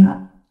while doing that.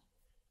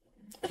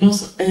 And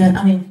also,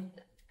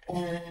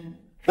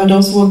 but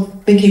also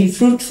what became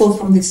fruitful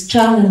from this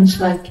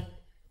challenge,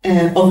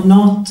 of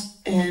not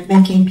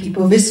making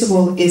people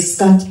visible, is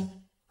that,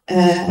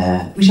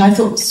 which I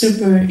thought was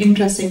super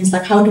interesting, is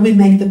like, how do we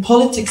make the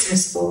politics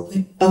visible,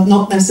 but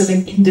not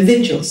necessarily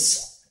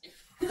individuals?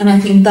 And I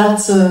think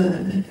that's,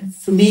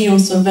 for me,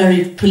 also a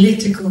very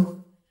political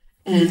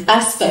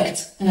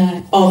aspect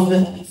of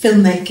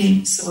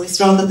filmmaking. So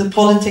it's rather the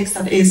politics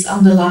that is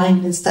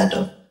underlying instead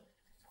of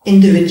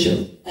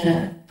individual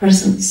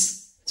presence.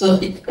 So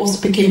it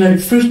also became very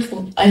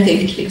fruitful, I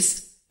think, at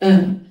least,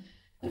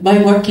 by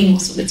working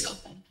also with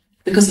Scotland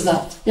because of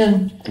that.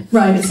 Yeah,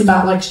 right. It's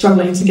about like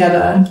struggling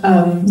together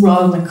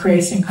rather than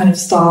creating kind of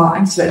star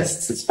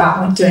activists. It's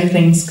about like doing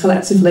things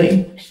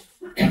collectively.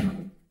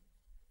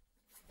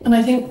 And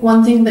I think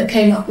one thing that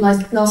came up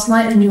like last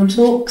night in your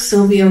talk,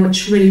 Sylvia,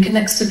 which really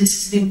connects to this,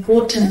 is the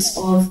importance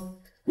of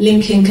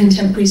linking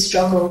contemporary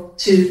struggle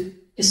to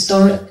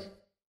historic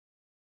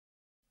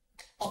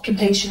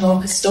occupation or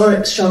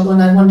historic struggle,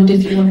 and I wondered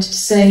if you wanted to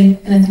say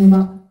anything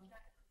about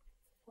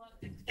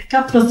that. A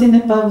couple of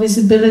things about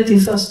visibility,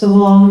 first of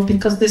all,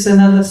 because there's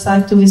another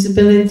side to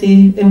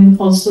visibility and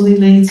also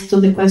relates to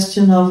the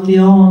question of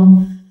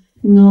Lyon,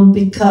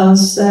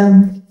 because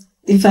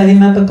if I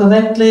remember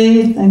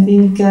correctly, I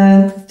think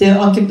the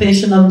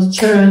occupation of the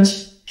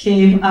church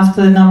came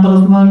after a number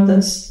of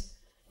murders,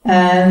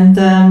 and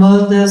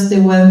murders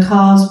that were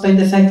caused by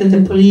the fact that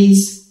the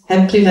police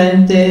had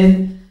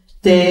prevented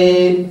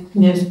the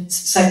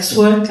sex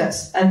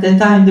workers. At the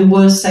time, the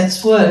word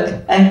sex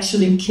work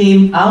actually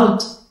came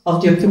out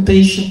of the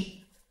occupation.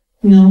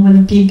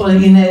 When people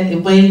in a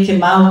way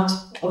came out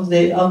of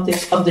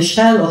the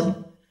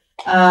shell,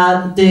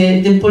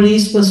 the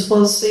police was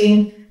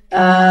forcing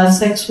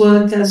sex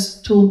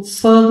workers to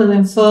further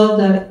and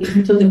further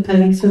into the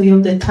periphery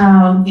of the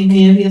town, in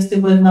areas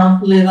that were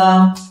not lit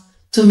up,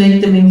 to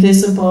make them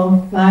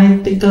invisible,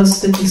 right?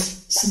 Because it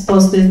is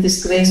supposed to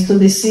disgrace to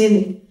the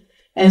city.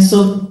 And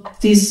so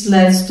this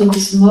led to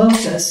these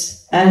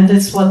murders, and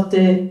that's what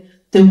the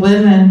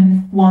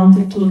women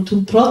wanted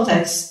to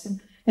protest.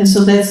 And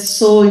so that's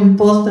so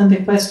important,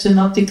 the question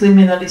of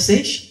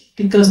decriminalization,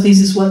 because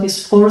this is what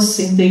is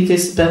forcing the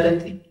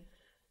invisibility.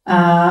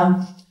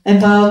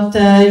 About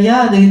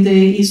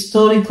the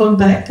historical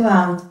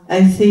background,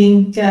 I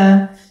think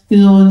the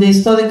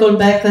historical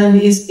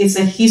background is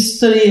a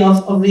history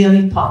of real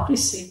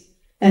hypocrisy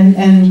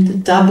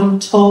and double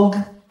talk,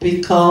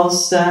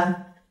 because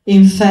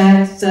in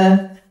fact,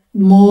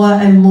 more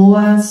and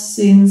more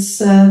since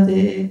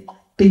the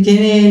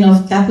beginning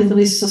of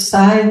capitalist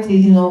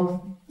society,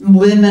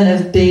 women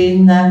have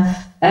been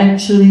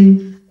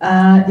actually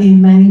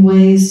in many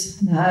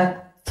ways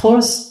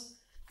forced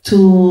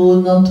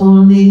to not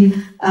only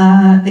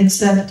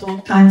accept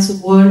all kinds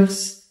of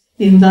works,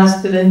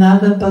 industrial and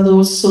other, but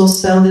also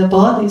sell their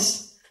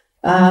bodies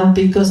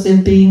because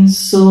they're being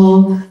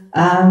so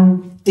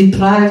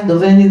deprived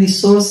of any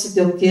resources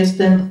that will give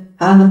them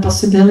other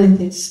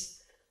possibilities.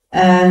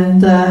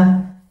 And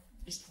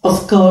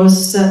of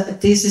course,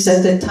 this is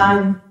at the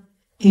time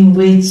in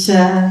which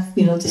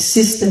the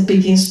system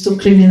begins to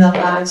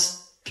criminalize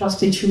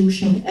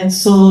prostitution, and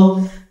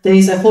so there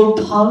is a whole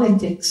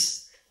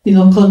politics,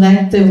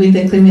 connected with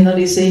the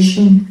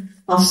criminalization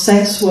of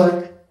sex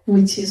work,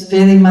 which is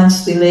very much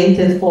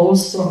related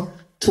also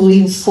to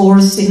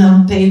enforcing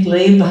unpaid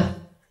labor,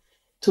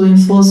 to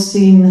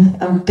enforcing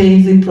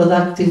unpaid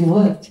reproductive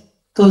work,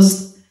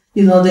 because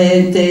there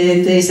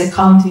is a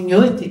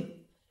continuity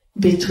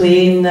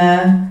between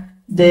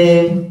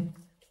the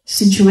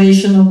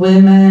situation of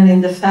women in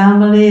the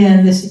family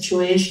and the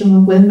situation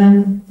of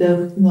women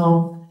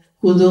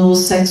who do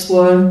sex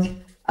work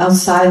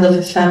outside of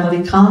a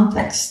family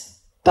context.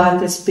 But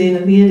there's been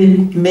a really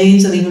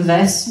major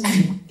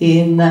investment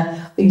in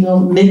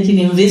making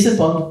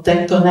invisible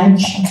that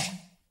connection.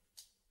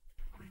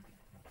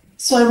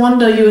 So I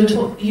wonder,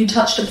 you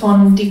touched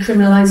upon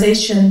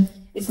decriminalization.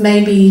 If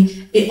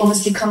maybe it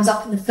obviously comes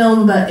up in the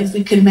film, but if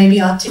we could maybe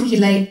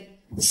articulate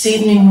this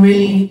evening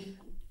really,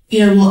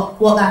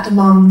 what that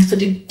demand for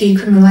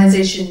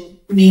decriminalization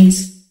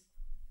means.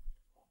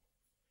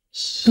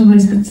 Shall I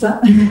speak to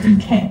that?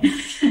 Okay.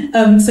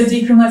 So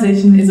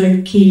decriminalisation is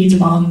a key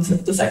demand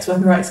of the sex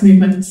worker rights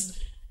movements,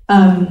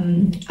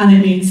 and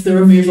it means the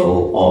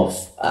removal of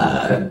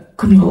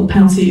criminal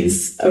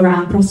penalties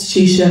around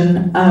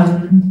prostitution.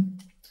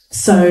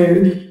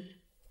 So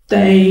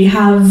they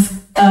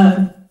have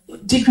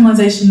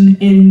decriminalisation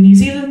in New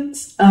Zealand.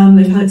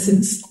 They've had it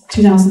since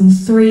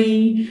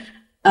 2003.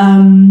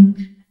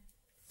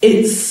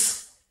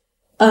 It's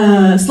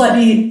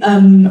slightly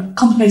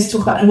complicated to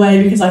talk about in a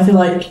way because I feel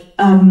like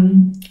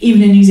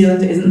even in New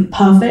Zealand it isn't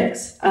perfect.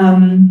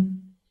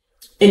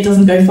 It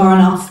doesn't go far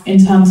enough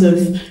in terms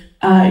of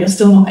you're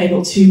still not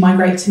able to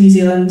migrate to New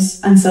Zealand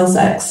and sell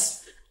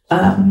sex.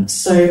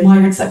 So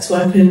migrant sex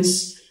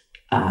workers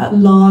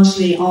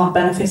largely aren't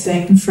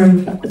benefiting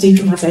from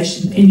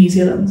decriminalisation in New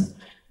Zealand,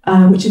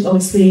 which is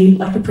obviously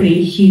like a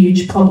pretty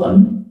huge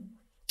problem.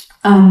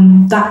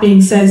 That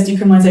being said,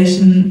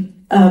 decriminalisation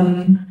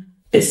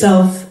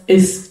itself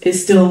is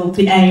still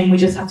the aim. We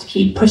just have to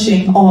keep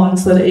pushing on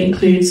so that it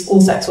includes all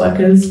sex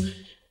workers.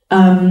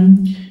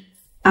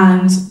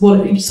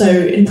 So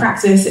in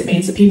practice, it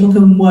means that people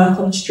can work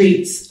on the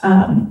streets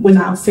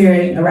without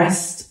fearing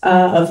arrest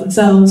of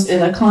themselves or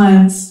their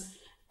clients.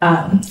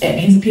 It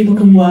means that people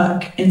can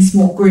work in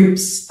small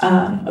groups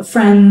of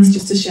friends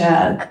just to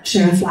share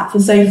a flat for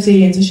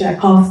safety and to share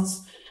costs.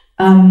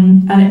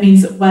 And it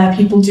means that where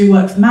people do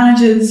work for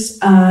managers,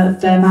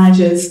 their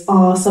managers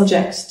are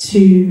subject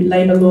to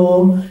labour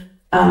law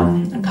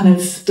and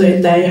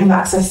they have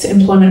access to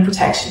employment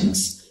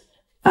protections.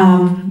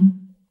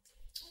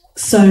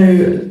 So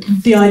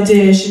the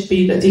idea should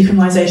be that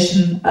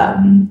decriminalisation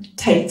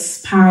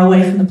takes power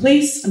away from the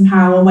police and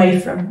power away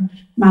from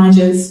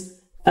managers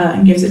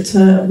and gives it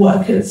to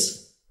workers.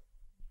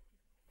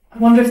 I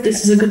wonder if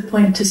this is a good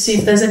point to see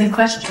if there's any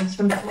questions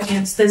from the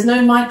audience. There's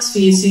no mics for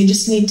you, so you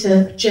just need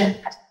to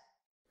project.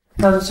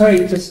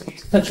 Sorry, just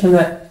to touch on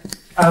that,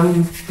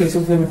 because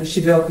of women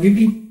Chevelle, could you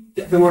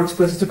be a bit more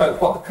explicit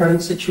about what the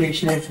current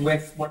situation is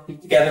with working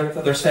together with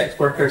other sex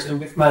workers and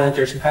with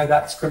managers and how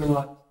that's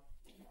criminalised?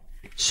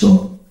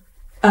 Sure.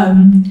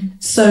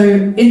 So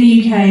in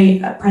the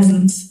UK at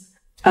present,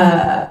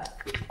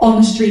 on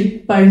the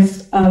street,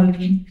 both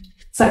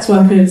sex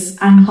workers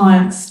and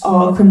clients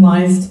are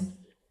criminalised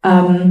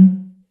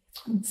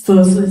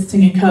for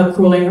soliciting and curb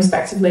crawling,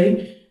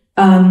 respectively.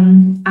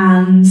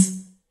 And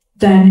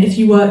then if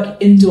you work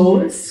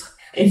indoors,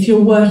 if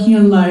you're working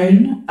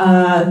alone,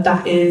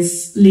 that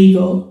is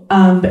legal.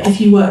 But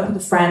if you work with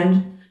a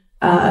friend,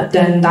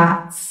 then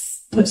that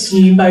puts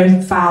you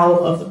both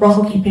foul of the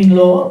brothel keeping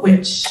law,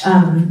 which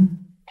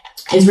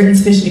is written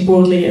sufficiently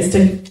broadly as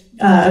to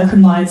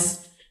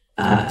criminalise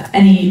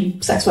any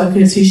sex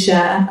workers who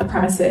share a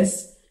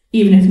premises,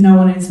 even if no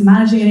one is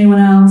managing anyone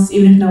else,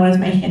 even if no one is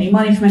making any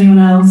money from anyone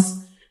else.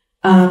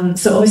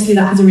 So obviously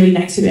that has a really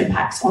negative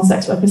impact on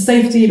sex workers'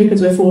 safety because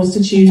we're forced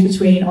to choose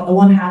between, on the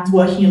one hand,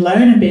 working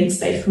alone and being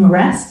safe from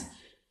arrest,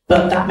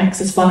 but that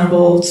makes us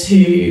vulnerable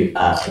to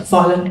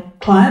violent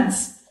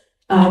clients,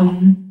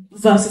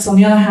 versus, on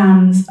the other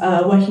hand,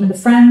 working with a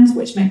friend,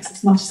 which makes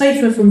us much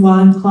safer from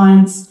violent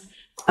clients,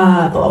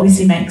 but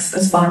obviously makes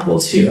us vulnerable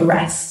to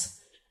arrest.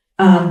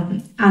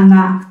 And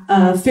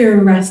that fear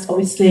of arrest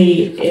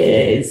obviously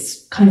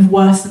is kind of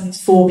worsened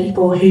for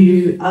people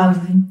who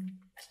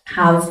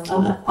have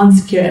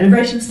unsecure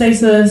immigration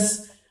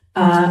status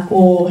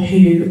or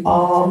who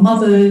are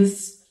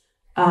mothers.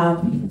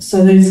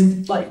 So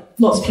those, like,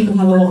 lots of people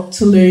have a lot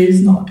to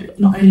lose, not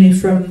only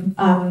from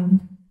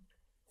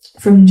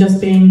just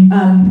being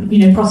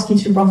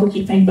prosecuted for brothel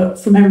keeping, but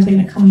from everything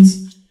that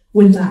comes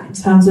with that in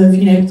terms of,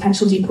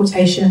 potential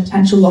deportation,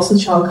 potential loss of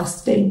child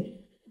custody.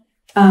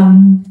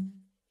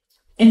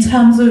 In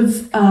terms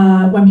of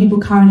when people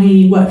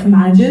currently work for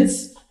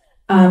managers,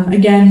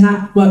 again,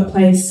 that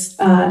workplace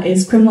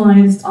is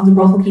criminalised under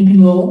brothel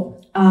keeping law.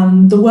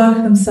 The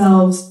worker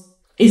themselves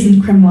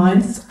isn't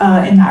criminalised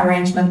in that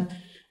arrangement,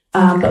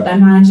 but their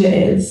manager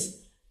is.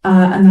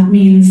 And that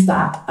means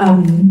that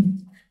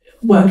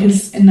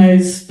workers in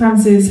those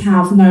premises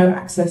have no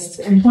access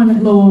to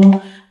employment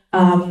law,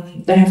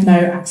 they have no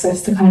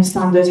access to kind of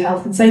standard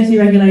health and safety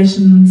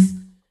regulations.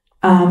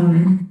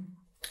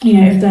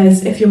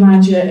 If your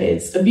manager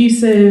is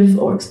abusive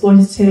or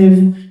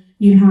exploitative,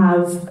 you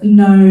have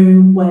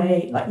no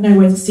way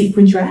to seek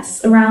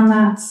redress around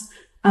that,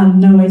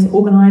 no way to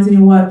organise in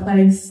your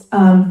workplace,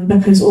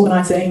 because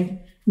organising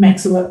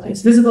makes the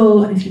workplace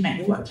visible, and if you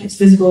make the workplace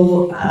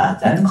visible,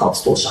 then the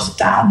cops will shut it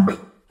down.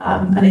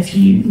 And if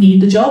you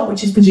need the job,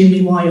 which is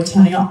presumably why you're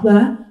turning up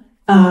there,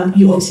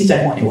 you obviously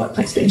don't want your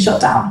workplace being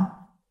shut down.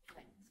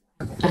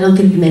 I don't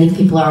think many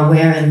people are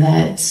aware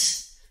that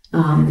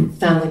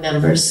family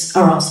members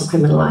are also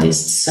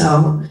criminalized.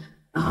 So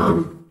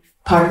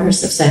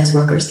partners of sex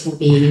workers can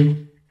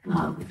be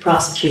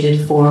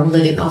prosecuted for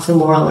living off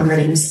immoral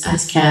earnings,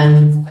 as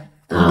can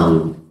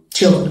adult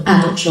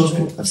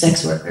children of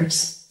sex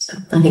workers. So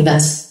I think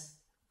that's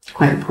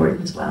quite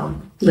important as well,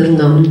 little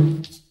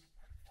known.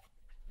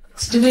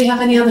 So do we have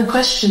any other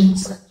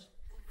questions?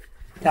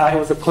 Yeah, it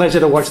was a pleasure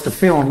to watch the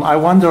film. I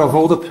wonder, of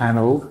all the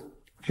panel,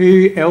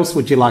 who else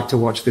would you like to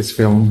watch this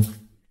film?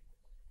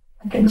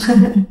 Okay.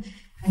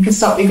 I can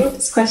start. We got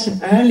this question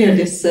earlier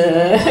this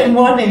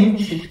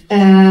morning,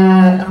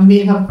 and we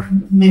have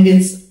maybe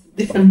it's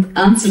different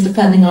answer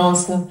depending on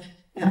also.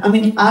 I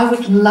mean, I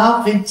would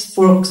love it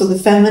for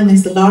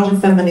the larger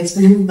feminist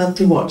movement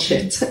to watch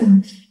it,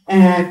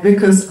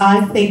 because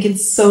I think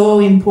it's so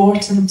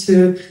important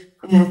to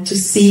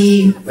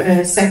see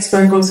sex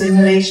work also in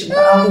relation to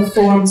other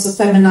forms of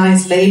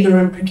feminized labor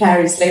and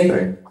precarious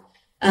labor,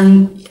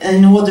 and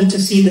in order to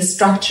see the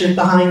structure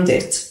behind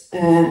it.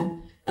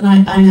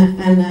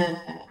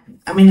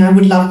 I mean, I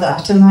would love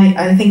that, and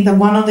I think that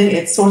one of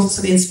the sources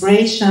of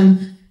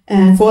inspiration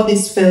for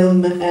this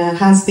film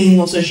has been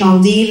also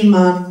Jean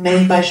Dielman,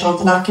 made by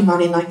Chantal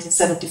Ackerman in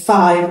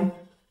 1975.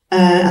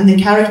 And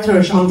the character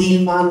of Jean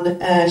Dielman,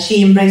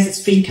 she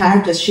embraces three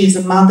characters. She's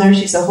a mother,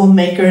 she's a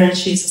homemaker, and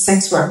she's a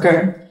sex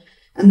worker.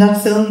 And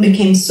that film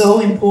became so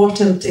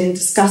important in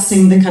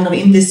discussing the kind of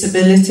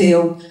invisibility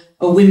of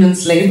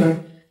women's labor.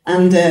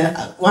 And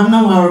one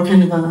of our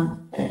kind of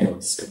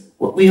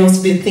what we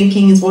also been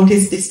thinking is, what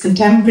is this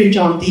contemporary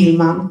Jean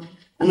Dielman?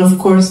 And of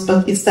course,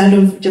 but instead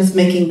of just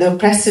making the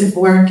oppressive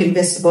work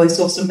invisible, it's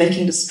also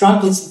making the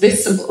struggles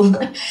visible.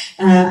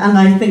 And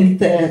I think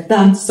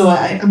personally,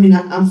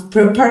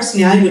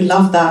 I would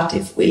love that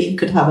if we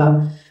could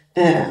have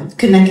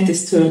connect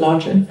this to a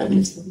larger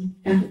feminism.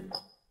 Yeah.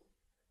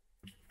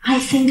 I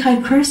think I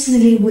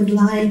personally would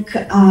like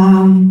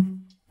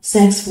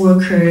sex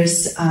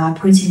workers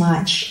pretty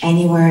much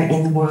anywhere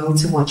in the world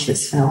to watch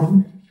this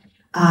film.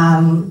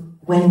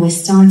 When we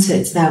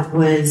started, that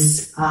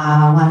was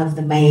one of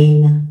the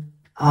main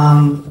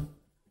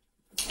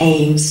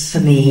aims for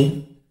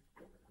me.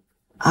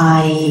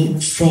 I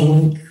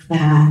think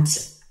that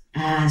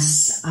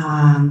as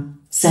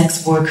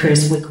sex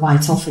workers, we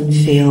quite often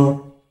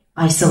feel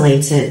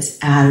isolated,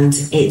 and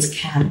it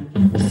can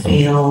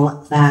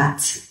feel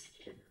that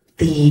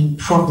the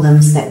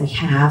problems that we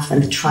have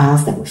and the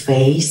trials that we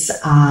face,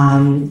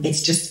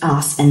 it's just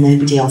us and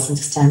nobody else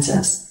understands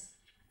us.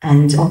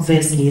 And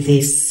obviously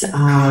this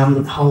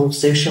whole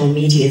social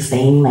media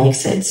thing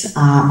makes it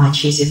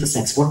much easier for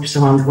sex workers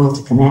around the world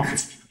to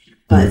connect.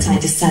 But I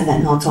understand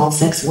that not all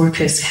sex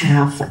workers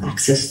have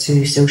access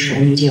to social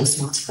media or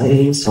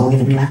smartphones or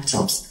even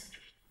laptops.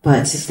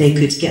 But if they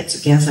could get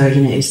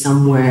together,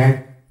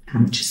 somewhere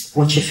and just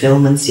watch a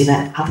film and see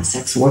that other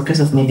sex workers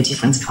of maybe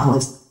different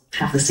colors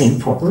have the same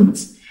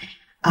problems,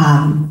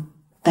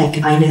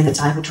 I know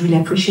that I would really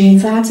appreciate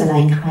that, and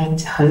I kind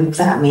of hope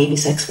that maybe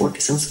sex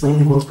workers elsewhere in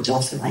the world would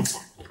also like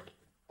that.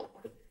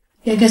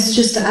 Yeah, I guess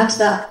just to add to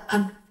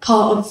that,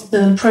 part of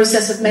the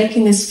process of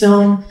making this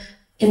film,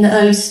 in the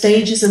early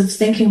stages of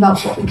thinking about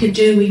what we could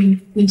do,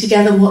 we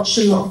together watched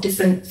a lot of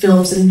different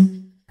films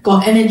and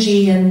got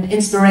energy and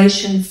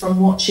inspiration from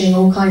watching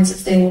all kinds of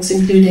things,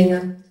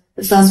 including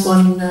the first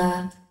one,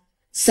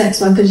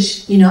 Sex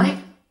Workers Unite,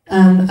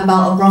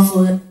 about a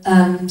brothel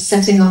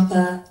setting up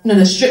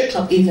a strip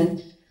club even,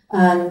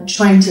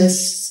 trying to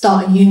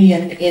start a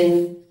union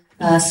in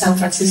San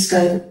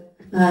Francisco.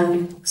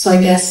 So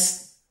I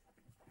guess,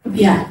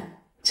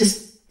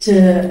 just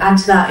to add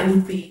to that, it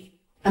would be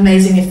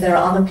amazing if there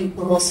are other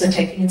people also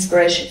taking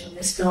inspiration from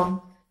this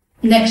film.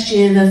 Next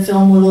year, the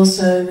film will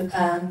also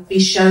be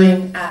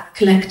showing at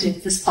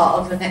Collective as part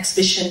of an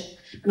exhibition,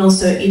 and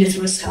also Edith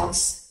Ruth's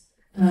house.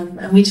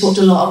 And we talked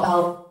a lot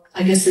about,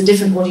 I guess, the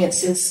different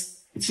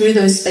audiences through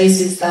those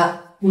spaces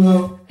that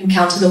will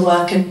encounter the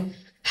work, and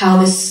how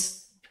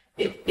this,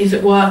 if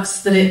it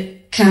works, that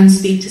it can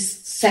speak to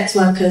sex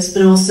workers,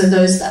 but also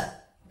those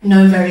that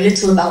know very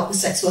little about the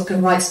sex worker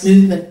rights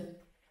movement.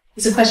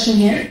 There's a question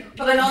here.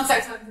 For the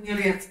non-sex workers in the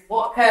audience,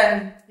 what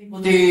can people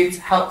do to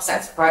help the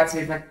sex rights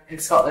movement in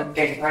Scotland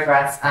gain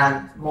progress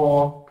and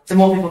more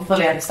people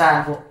fully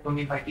understand what we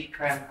mean by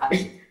decrim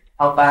and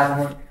how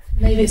bad and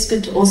Maybe it's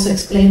good to also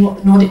explain what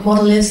the Nordic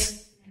model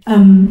is.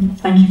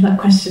 Thank you for that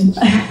question.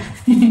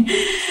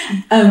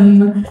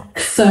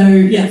 So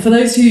yeah, for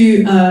those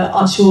who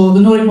aren't sure,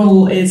 the Nordic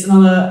model is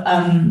another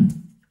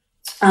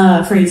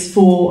phrase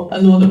for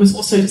a law that was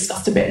also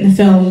discussed a bit in the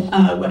film,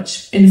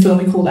 which in the film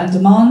we called end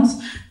demand.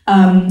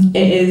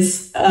 It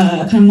is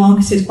kind of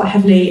marketed quite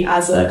heavily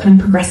as a kind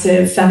of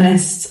progressive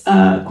feminist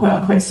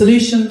quote-unquote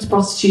solution to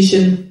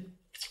prostitution.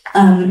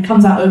 It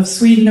comes out of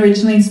Sweden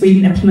originally.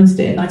 Sweden implemented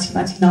it in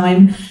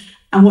 1999.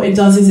 And what it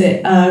does is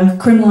it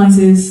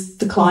criminalises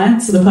the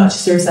client, so the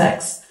purchaser of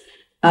sex,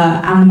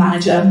 and the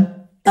manager.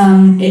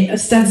 It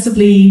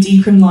ostensibly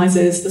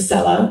decriminalises the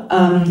seller,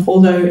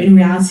 although in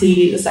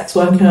reality the sex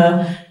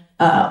worker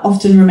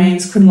often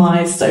remains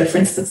criminalised. So, for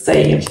instance,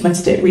 they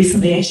implemented it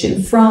recently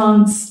in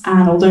France,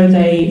 and although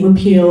they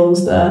repealed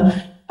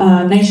the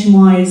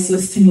nationwide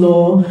soliciting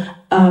law,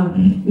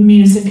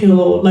 municipal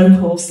or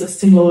local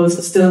soliciting laws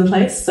are still in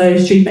place. So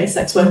street-based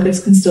sex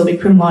workers can still be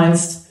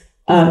criminalised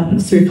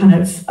through kind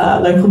of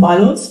local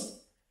bylaws.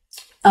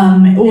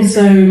 It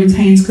also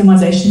retains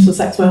criminalisation for the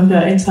sex worker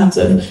in terms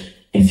of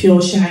if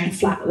you're sharing a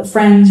flat with a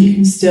friend, you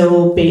can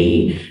still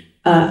be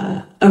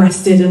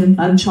arrested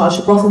and charged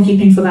with brothel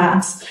keeping for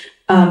that.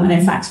 And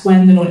in fact,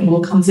 when the Nordic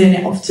model comes in,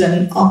 it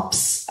often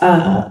ups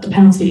the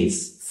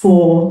penalties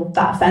for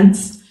that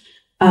offence.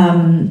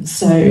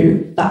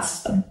 So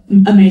that's a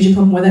major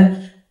problem with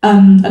it.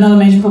 Another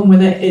major problem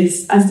with it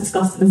is, as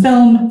discussed in the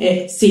film,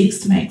 it seeks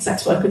to make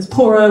sex workers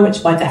poorer,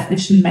 which by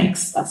definition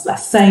makes us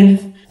less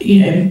safe.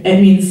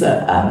 It means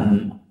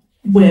that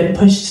we're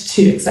pushed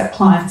to accept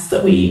clients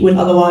that we would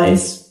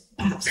otherwise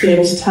perhaps be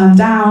able to turn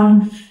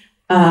down.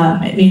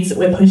 It means that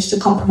we're pushed to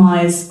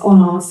compromise on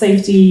our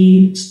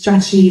safety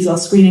strategies, our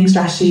screening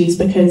strategies,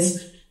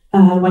 because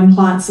when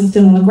clients are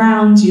still on the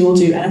ground, you'll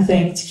do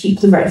anything to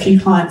keep the very few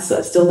clients that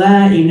are still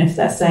there, even if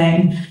they're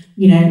saying,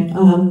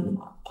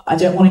 I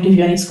don't want to give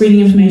you any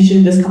screening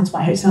information, just come to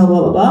my hotel,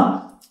 blah, blah,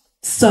 blah.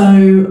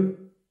 So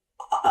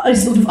I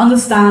sort of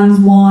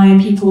understand why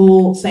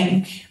people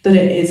think that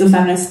it is a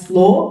feminist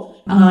law,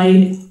 and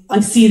I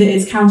see that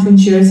it's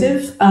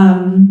counterintuitive,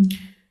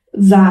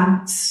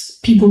 that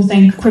people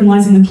think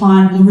criminalising the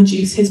client will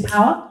reduce his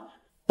power,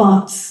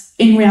 but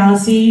in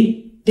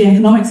reality, the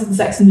economics of the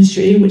sex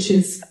industry, which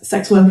is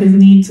sex workers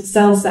need to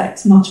sell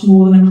sex much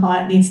more than a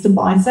client needs to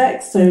buy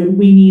sex. So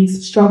we need to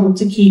struggle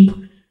to keep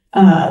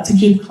a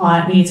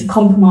client. We need to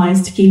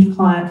compromise to keep a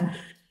client.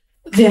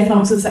 The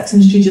economics of the sex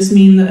industry just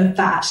mean that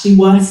actually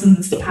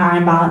worsens the power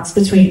imbalance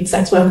between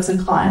sex workers and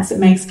clients. It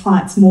makes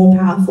clients more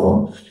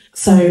powerful.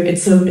 So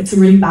it's a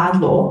really bad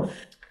law.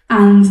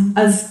 And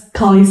as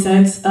Carly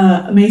said,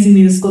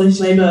 amazingly, the Scottish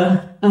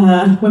Labour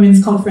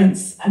Women's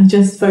Conference have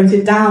just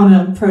voted down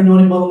a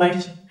pro-Nordic model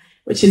motion,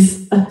 which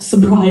is a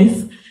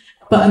surprise,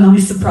 but a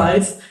nice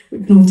surprise.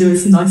 We can all do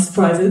with some nice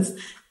surprises.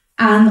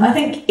 And I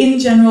think in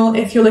general,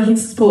 if you're looking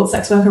to support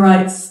sex worker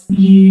rights,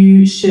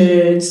 you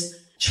should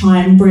try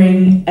and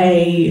bring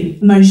a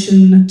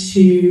motion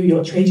to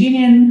your trade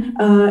union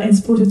in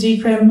support of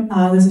decrim.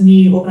 There's a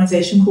new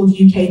organisation called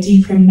UK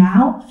Decrim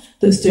Now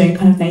that's doing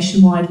kind of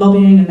nationwide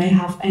lobbying, and they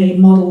have a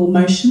model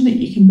motion that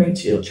you can bring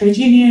to your trade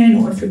union,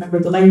 or if you're a member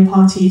of the Labour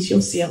Party, to your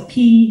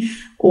CLP,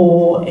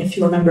 or if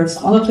you're a member of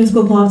some other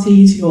political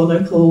party, to your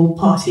local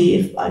party.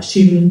 If I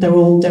assume they're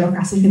all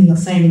democratic in the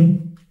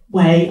same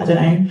way, I don't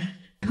know.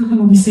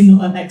 I'm obviously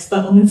not an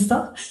expert on this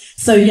stuff.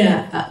 So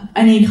yeah,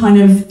 any kind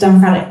of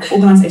democratic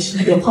organisation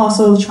that you're part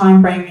of, try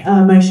and bring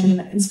a motion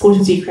in support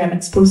of decrim,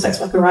 in support of sex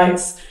worker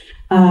rights,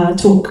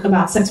 talk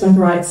about sex worker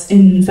rights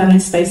in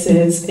feminist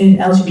spaces, in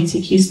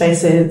LGBTQ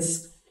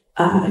spaces,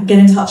 get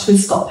in touch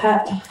with Scot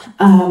PEP,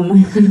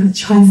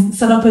 try and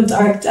set up a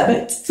direct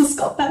debit to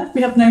Scot PEP.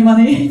 We have no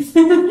money.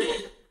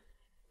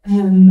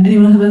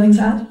 Anyone have anything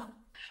to add?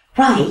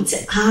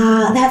 Right,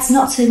 that's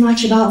not so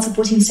much about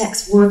supporting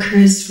sex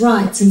workers'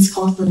 rights in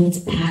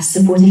Scotland as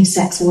supporting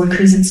sex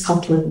workers in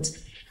Scotland.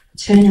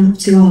 Turn up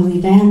to our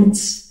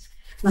events.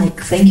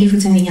 Thank you for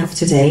turning up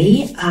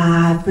today.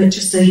 But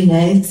just so you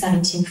know, the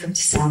 17th of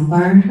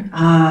December,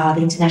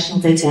 the International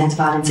Day to End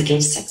Violence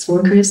Against Sex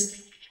Workers,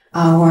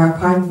 our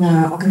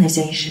partner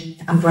organisation,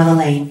 Umbrella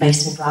Lane,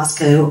 based in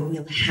Glasgow,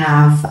 will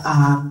have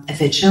a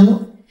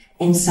vigil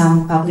in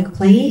some public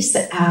place,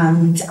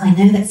 and I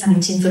know that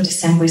 17th of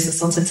December is the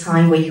sort of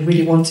time where you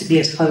really want to be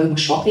at home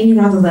shopping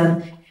rather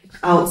than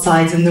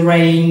outside in the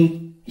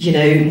rain,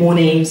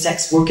 mourning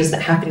sex workers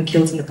that have been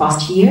killed in the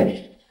past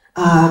year.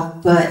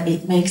 But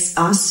it makes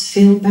us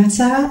feel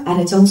better,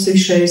 and it also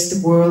shows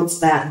the world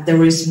that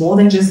there is more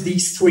than just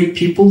these three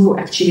people who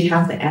actually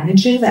have the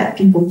energy, that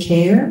people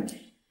care.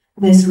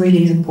 This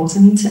really is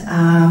important.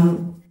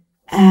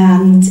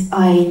 And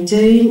I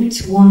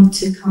don't want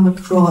to come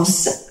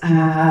across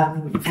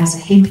as a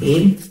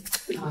hippie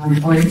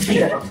or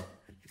anything.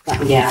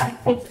 But yeah.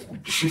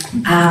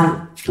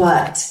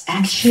 But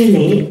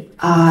actually,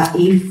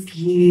 if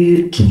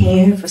you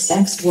care for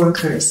sex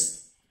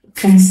workers,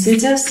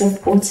 consider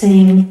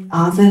supporting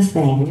other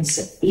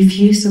things. If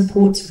you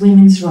support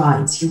women's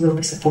rights, you will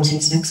be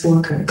supporting sex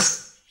workers.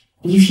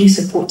 If you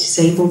support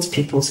disabled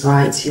people's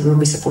rights, you will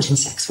be supporting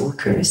sex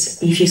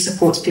workers. If you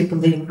support people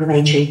living with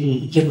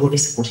HIV, you will be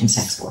supporting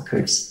sex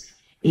workers.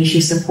 If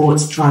you support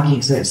drug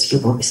users, you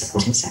will be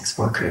supporting sex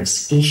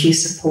workers. If you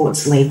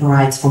support labor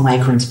rights for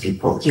migrant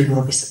people, you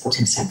will be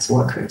supporting sex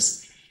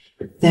workers.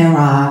 There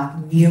are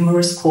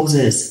numerous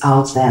causes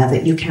out there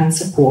that you can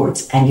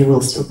support, and you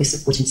will still be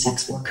supporting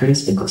sex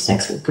workers, because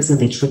sex workers are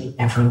literally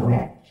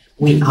everywhere.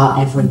 We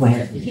are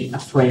everywhere. Be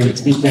afraid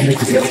to be very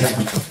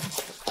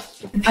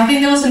I think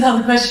there was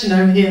another question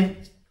over here.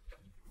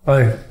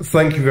 Hi,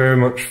 thank you very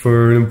much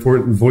for an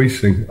important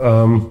voicing.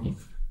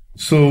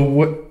 So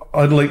what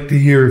I'd like to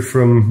hear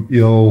from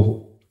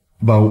y'all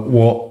about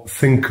what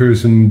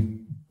thinkers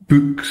and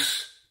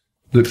books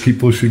that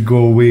people should go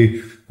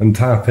away and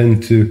tap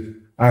into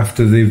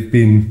after they've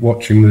been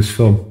watching this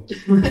film.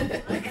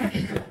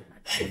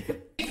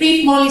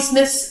 Read Molly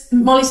Smith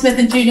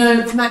and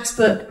Juno Mack's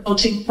book,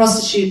 Watching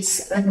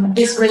Prostitutes, and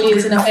this really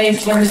is an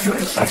amazing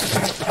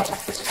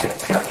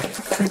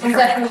and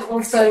definitely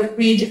also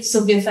read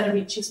Silvia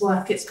Federici's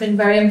work. It's been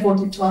very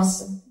important to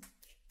us.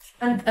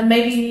 And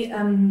maybe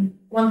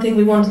one thing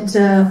we wanted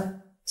to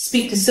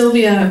speak to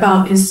Silvia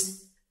about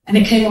is, and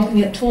it came up in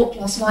your talk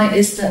last night,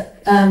 is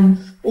that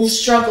all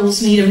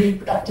struggles need a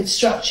reproductive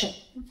structure.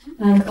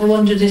 And I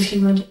wondered if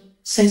you would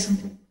say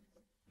something.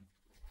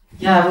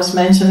 Yeah, I was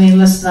mentioning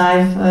last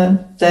night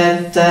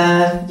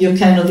that you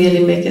cannot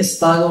really make a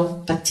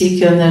struggle,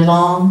 particularly in the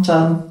long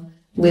term,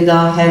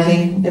 without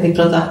having a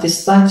reproductive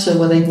structure.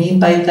 What I mean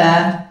by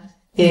that,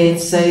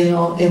 it's a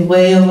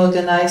way of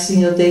organizing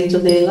your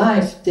day-to-day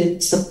life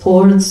that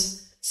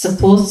supports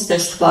the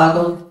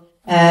struggle,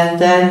 and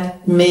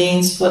that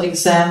means, for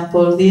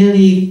example,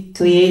 really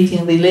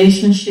creating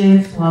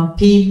relationship among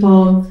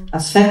people,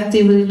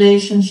 affective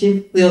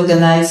relationship,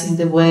 reorganizing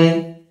the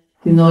way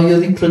you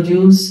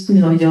reproduce,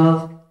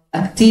 your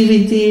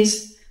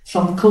activities,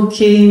 from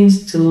cooking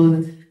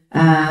to,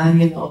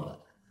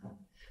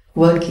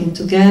 working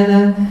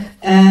together.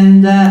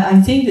 And I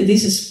think that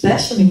this is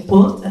especially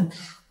important,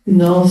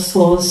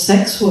 for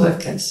sex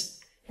workers,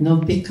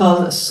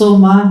 because so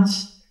much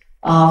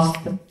of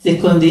the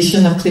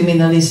condition of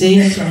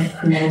criminalization,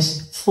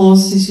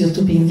 forces you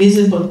to be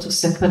invisible, to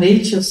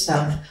separate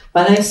yourself.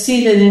 But I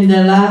see that in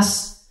the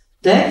last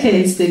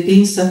decades, there have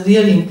been some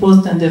really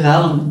important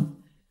development.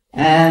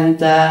 And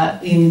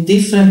in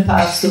different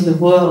parts of the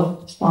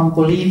world, from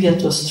Bolivia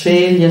to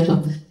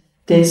Australia,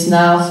 there's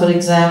now, for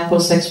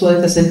example, sex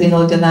workers have been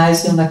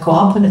organized on a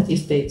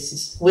cooperative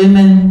basis.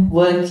 Women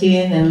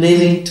working and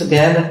living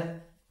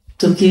together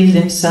to give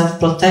themselves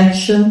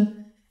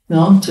protection,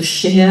 to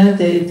share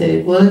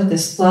the work, the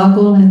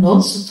struggle, and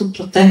also to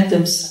protect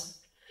themselves.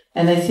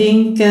 And I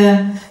think,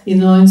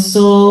 and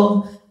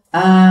so,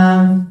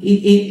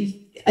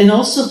 and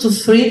also to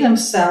free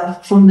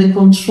themselves from the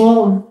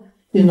control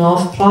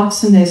of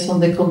proxenetes, from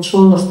the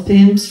control of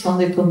pimps, from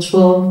the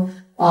control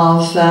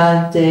of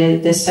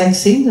the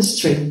sex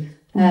industry,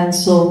 and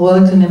so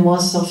work in a more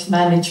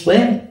self-managed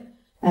way.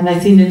 And I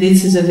think that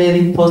this is a very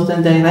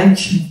important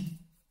direction.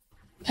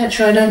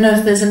 Petra, I don't know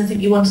if there's anything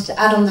you wanted to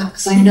add on that,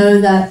 because I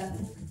know that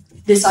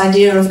this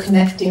idea of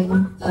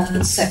connecting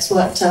sex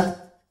work to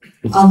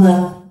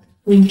other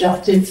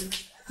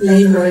reproductive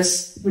labour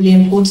is really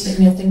important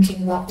when you're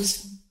thinking about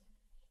this.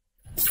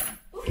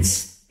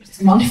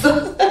 It's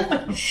wonderful.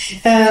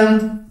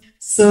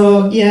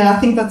 So yeah, I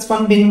think that's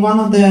been one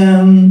of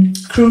the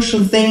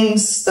crucial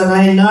things that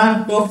I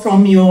learned both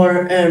from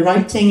your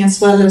writing as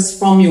well as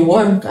from your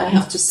work, I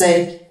have to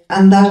say.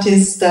 And that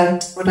is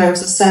that what I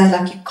also said,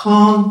 like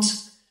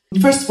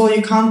first of all,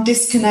 you can't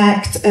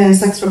disconnect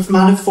sex work from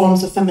other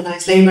forms of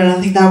feminized labor. And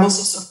I think that was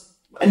also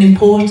an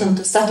important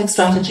aesthetic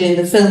strategy in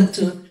the film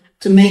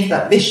to make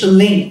that visual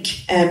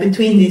link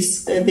between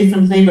these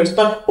different labors,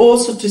 but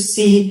also to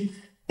see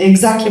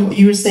exactly what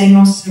you were saying,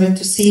 also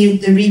to see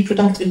the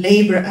reproductive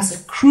labor as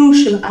a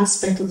crucial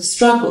aspect of the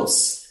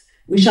struggles,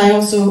 which I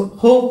also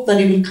hope that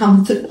it will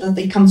come that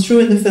they come through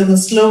in the film. And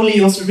slowly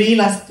you also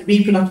realize that the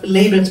reproductive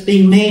labor that's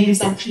being made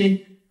is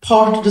actually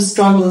part of the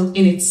struggle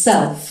in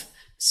itself.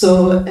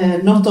 So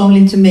not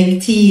only to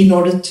make tea in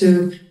order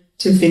to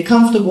feel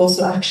comfortable,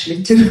 so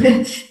actually to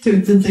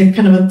the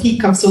kind of a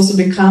teacups also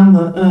become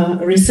a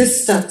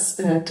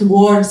resistance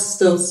towards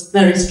those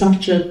very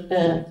structured.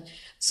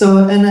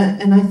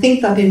 And I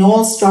think that in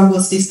all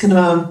struggles, this kind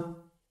of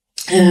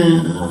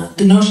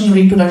the notion of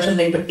reproduction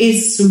labor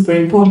is super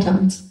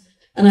important.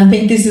 And I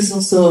think this is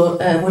also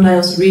what I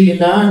also really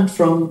learned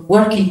from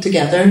working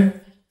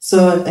together.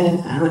 So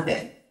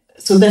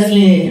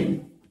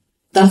definitely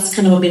that's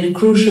kind of been a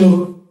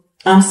crucial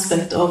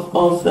aspect of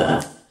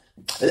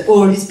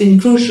or it's been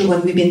crucial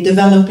when we've been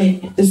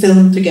developing the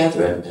film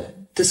together and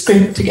the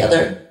script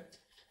together,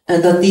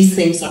 and that these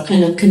things are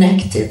kind of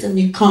connected and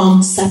you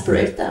can't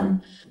separate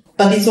them.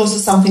 But it's also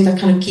something that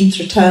kind of keeps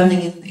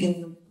returning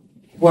in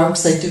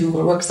works I do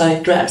or works I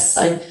address.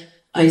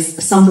 I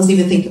sometimes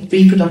even think that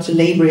reproductive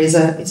labor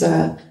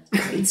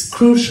it's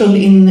crucial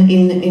in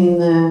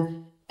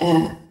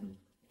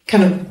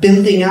kind of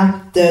building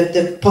up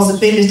the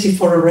possibility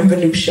for a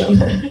revolution,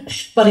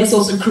 but it's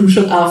also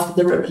crucial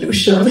after the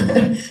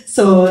revolution.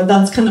 So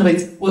that's kind of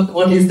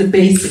what is the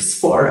basis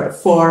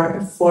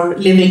for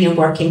living and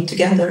working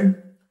together.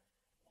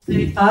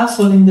 Very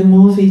powerful in the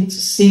movie to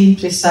see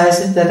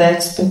precisely that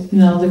aspect,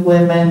 the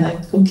women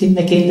like cooking,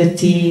 making the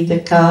tea, the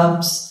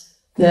cups,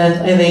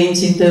 the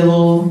arranging the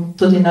room,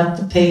 putting up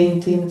the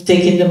painting,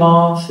 taking them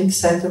off,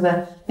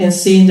 etc., and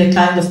seeing the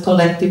kind of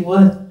collective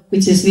work,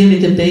 which is really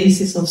the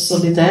basis of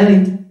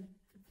solidarity.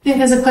 I think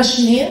there's a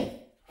question here.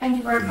 Thank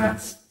you very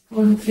much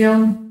for the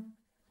film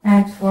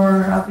and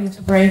for being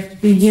so brave to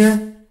be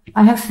here.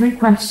 I have 3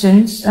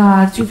 questions,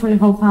 2 for the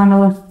whole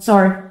panel,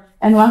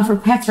 and 1 for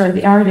Petra,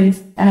 the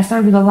artist. And I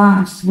start with the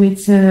last,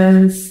 which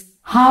is,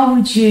 how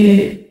would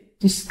you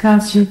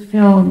discuss your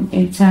film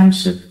in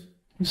terms of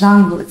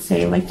genre, let's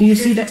say? Like, do you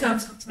see that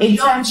in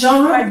terms of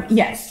genre?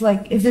 Yes,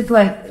 like, is it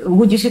like,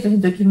 would you see it as a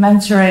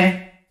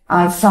documentary,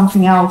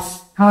 something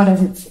else? How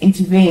does it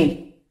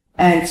intervene?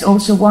 And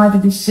also, why the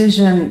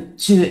decision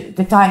to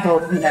the title,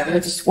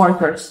 religious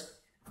workers,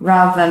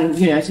 rather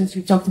than, since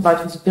we talked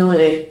about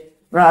visibility,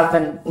 rather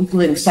than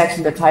including sex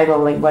in the title,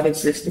 like, what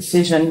is this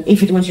decision?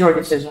 If it was your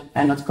decision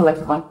and not a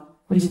collective one,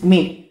 what does it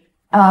mean?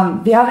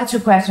 The other 2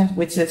 questions,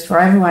 which is for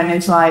everyone,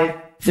 is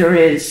like, there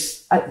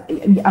is,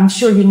 I'm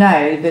sure you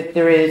know that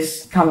there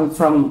is coming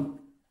from,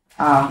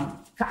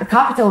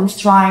 capital is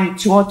trying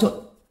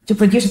to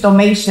produce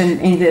automation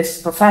in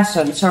this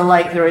profession. So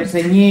like there is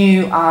a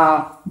new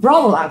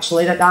brothel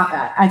actually that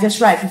I just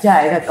read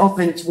today that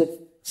opened with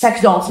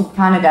sex dolls in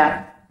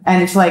Canada,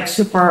 and it's like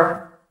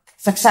super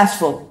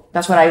successful.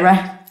 That's what I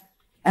read.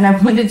 And I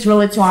wanted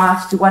really to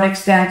ask to what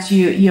extent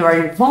you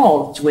are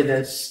involved with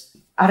this.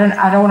 I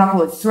don't want to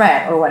call it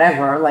threat or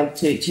whatever, like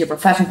to your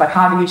profession, but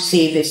how do you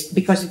see this?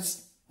 Because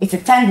it's a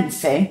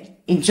tendency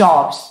in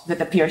jobs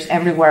that appears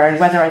everywhere, and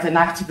whether as an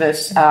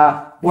activist,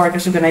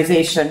 workers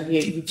organization,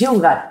 you deal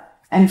with that.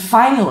 And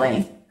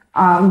finally,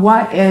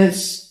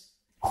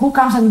 who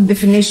comes on the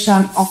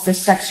definition of the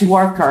sex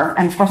worker?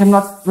 And of course, I'm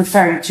not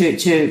referring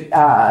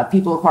to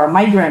people who are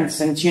migrants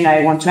and,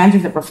 want to enter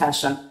the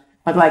profession,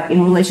 but like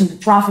in relation to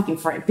trafficking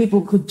for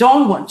people who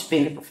don't want to be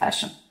in the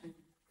profession,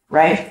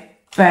 right?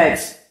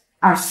 But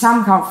are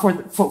somehow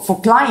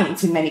for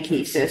clients in many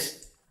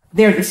cases,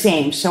 they're the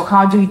same. So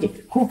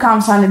who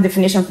comes on the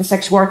definition of the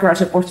sex worker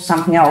as opposed to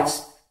something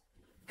else?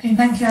 Okay,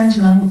 thank you,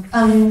 Angela.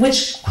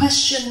 Which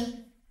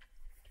question,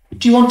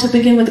 do you want to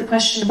begin with the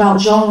question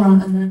about genre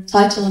and the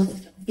title of the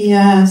film?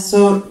 Yeah,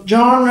 so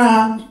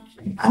genre,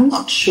 I'm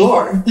not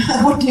sure.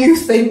 What do you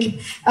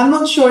think? I'm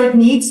not sure it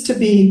needs to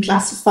be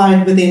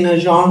classified within a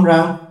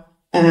genre.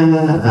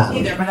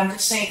 Either, but I'm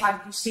just saying, how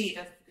do you see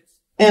it?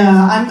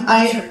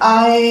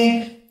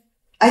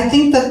 I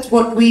think that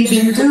what we've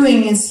been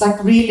doing is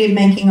like really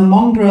making a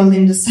mongrel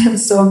in the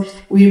sense of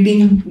we've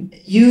been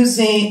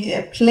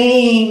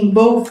playing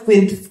both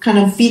with kind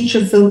of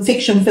fiction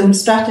film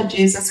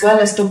strategies as well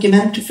as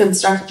documentary film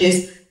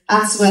strategies,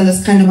 as well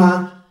as kind of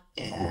a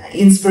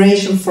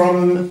inspiration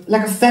from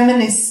like a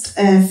feminist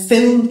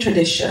film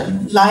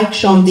tradition, like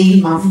Jean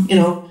Dielman,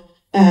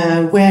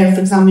 where,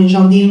 for example, in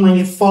Jean Dielman,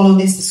 you follow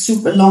this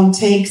super long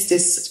takes,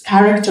 this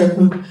character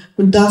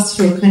who does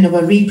through kind of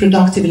a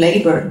reproductive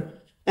labor.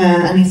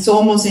 And it's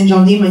almost in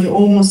Jean Dielman, you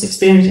almost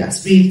experience it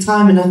as real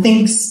time. And I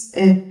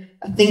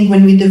think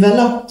when we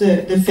developed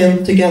the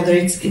film together,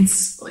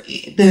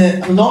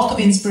 a lot of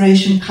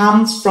inspiration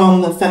comes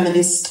from a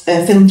feminist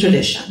film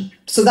tradition.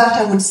 So that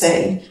I would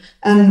say.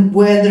 And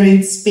whether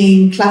it's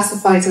being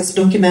classified as a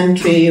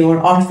documentary or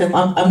art film,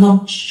 I'm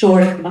not sure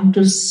it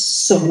matters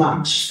so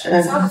much.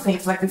 Other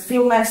things like the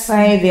film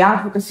essay, the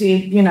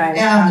advocacy,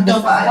 Yeah,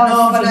 but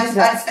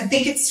I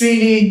think it's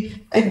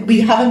really,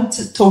 we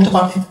haven't talked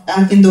about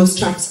it in those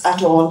terms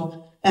at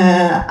all.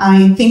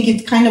 I think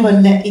it kind of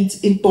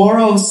it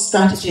borrows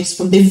strategies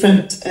from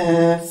different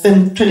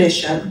film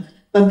tradition,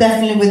 but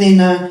definitely within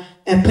a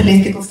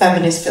political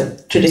feminist film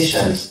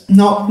tradition.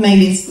 Not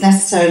maybe it's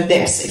necessarily the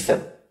essay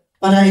film.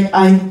 But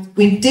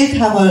we did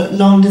have a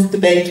long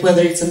debate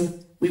whether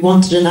we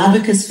wanted an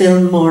advocacy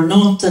film or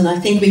not, and I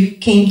think we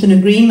came to an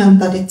agreement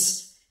that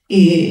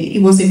it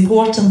was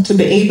important to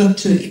be able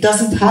to. It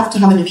doesn't have to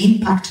have an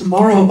impact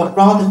tomorrow, but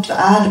rather to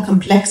add a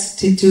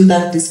complexity to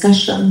that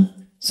discussion.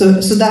 So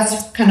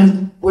that's kind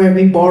of where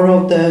we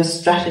borrowed the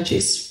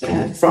strategies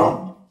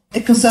from.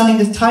 Concerning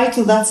the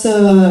title, that's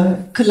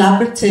a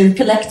collective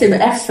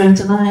effort,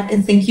 and I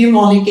think you,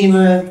 Molly, gave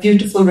a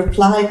beautiful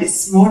reply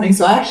this morning,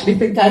 so I actually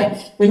think I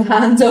will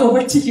hand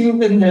over to you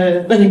when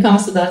it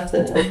comes to that.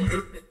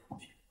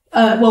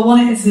 Well,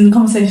 one is in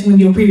conversation with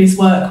your previous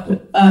work,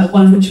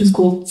 one of which was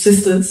called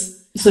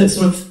Sisters, so it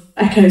sort of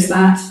echoes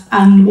that,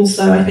 and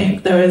also I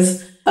think there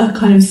is a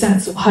kind of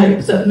sense of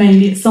hope that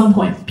maybe at some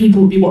point people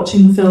will be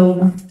watching the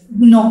film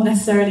not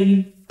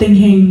necessarily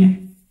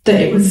thinking that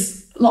it was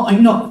not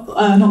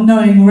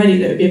knowing already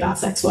that it would be about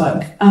sex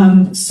work.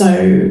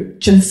 So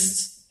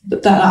just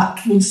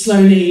that would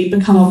slowly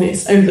become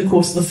obvious over the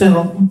course of the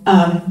film,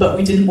 but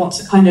we didn't want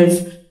to kind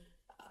of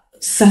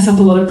set up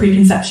a lot of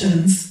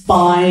preconceptions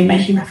by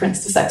making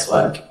reference to sex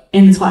work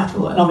in the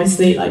title. And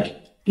obviously, like,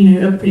 you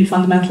know, a pretty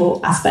fundamental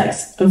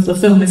aspect of the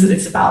film is that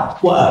it's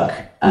about work.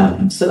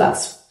 So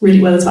that's really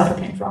where the title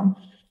came from.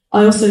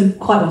 I also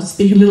quite want to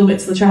speak a little bit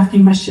to the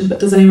trafficking question, but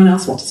does anyone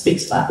else want to speak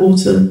to that or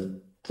to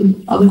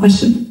the other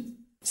question?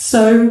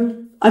 So,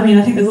 I mean,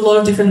 I think there's a lot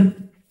of different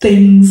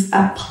things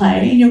at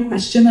play in your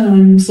question, and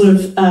I'm sort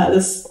of,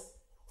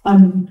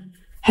 I'm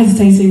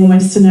hesitating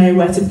almost to know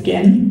where to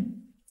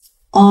begin.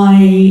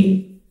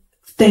 I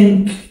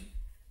think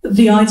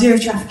the idea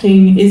of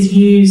trafficking is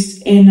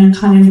used in a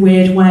kind of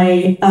weird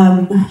way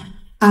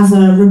as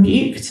a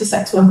rebuke to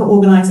sex worker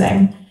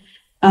organising,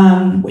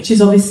 which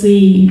is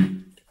obviously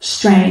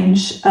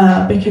strange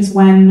because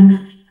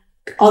when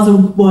other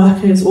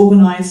workers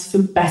organise for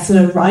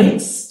better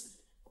rights,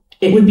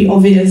 it would be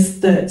obvious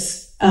that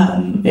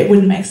it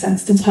wouldn't make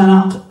sense to turn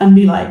up and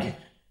be like,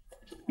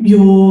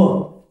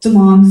 your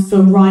demand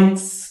for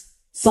rights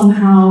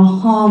somehow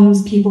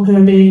harms people who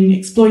are being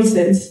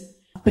exploited,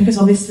 because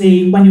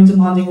obviously when you're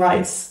demanding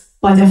rights,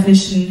 by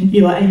definition,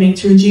 you are aiming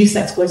to reduce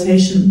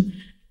exploitation.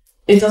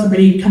 It doesn't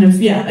really kind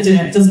of,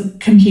 it doesn't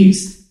compute.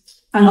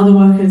 And other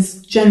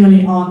workers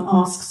generally aren't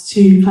asked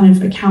to kind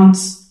of account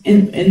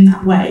in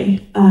that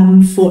way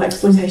for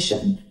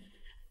exploitation.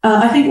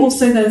 I think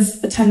also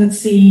there's a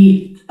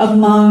tendency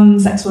among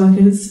sex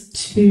workers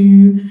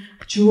to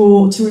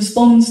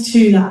respond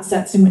to that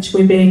sense in which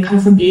we're being kind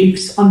of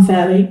rebuked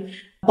unfairly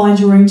by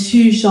drawing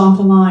too sharp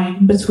a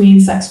line between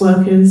sex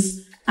workers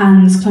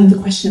and kind of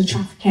the question of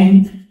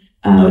trafficking,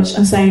 which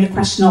I'm saying the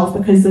question of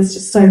because there's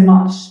just so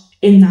much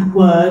in that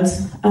word.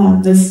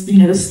 There's,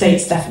 the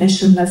state's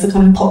definition, there's the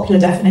kind of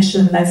popular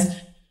definition, there's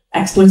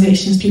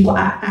exploitation as people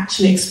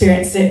actually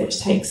experience it, which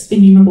takes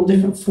innumerable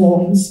different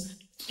forms,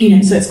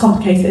 so it's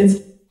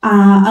complicated.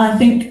 And I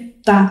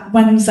think that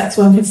when sex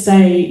workers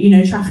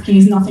say, trafficking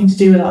is nothing to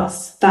do with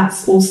us,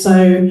 that's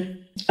also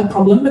a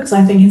problem, because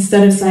I think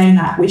instead of saying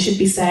that, we should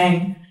be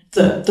saying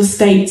that the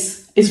state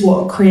is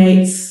what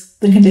creates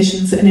the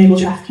conditions that enable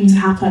trafficking to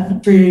happen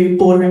through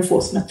border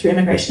enforcement, through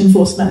immigration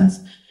enforcement,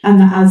 and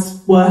that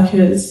as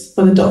workers,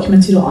 whether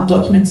documented or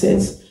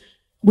undocumented,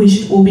 we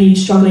should all be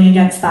struggling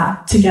against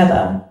that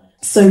together.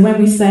 So when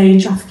we say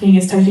trafficking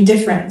is totally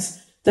different,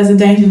 there's a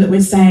danger that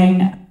we're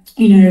saying,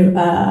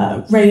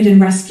 raid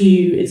and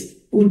rescue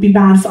would be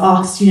bad for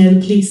us. The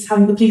police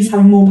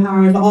having more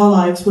power over our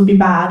lives would be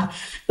bad.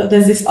 But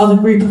there's this other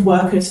group of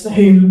workers for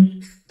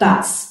whom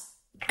that's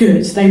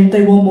good.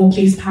 They want more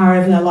police power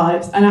over their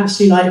lives. And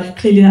actually,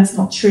 clearly that's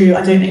not true.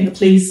 I don't think the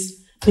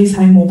police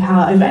having more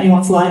power over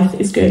anyone's life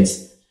is good.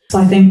 So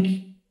I think,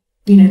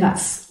 we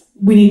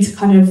need to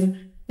kind of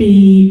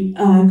be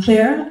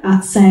clear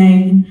at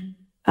saying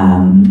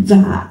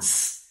that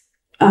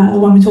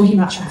when we're talking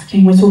about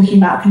trafficking, we're talking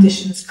about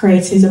conditions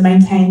created and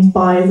maintained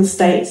by the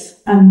state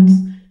and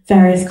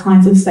various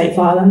kinds of state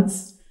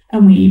violence,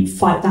 and we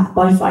fight that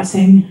by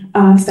fighting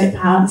state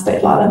power and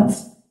state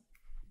violence.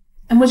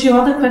 And was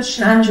your other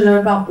question, Angela,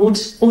 about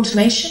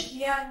automation?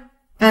 Yeah.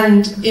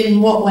 And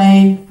in what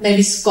way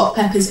maybe Scot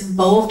PEP is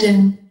involved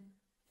in?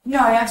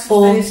 Yeah, I have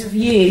a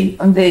view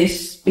on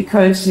this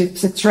because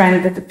it's a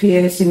trend that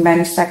appears in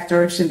many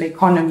sectors in the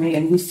economy,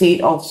 and we see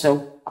it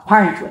also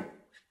apparently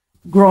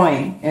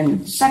growing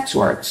in sex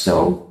work.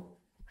 So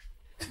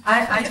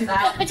I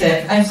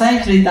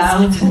slightly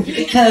doubt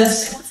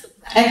because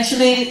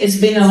actually it's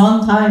been a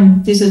long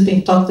time this has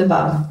been talked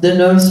about. The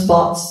nurse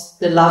bots,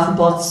 the love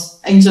bots.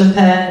 In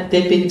Japan,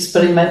 they've been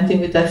experimenting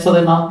with that for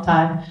a long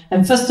time.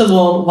 And first of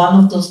all,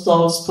 one of those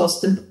dolls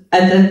costed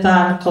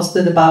about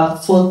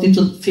 $40,000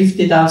 to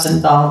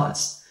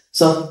 $50,000.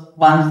 So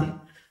one thing.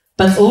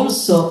 But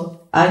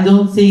also, I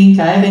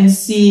haven't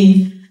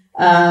seen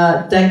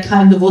that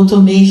kind of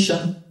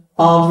automation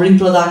of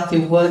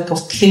reproductive work,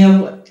 of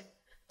care work,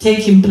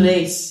 taking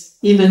place,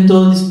 even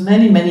though there's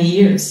many, many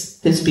years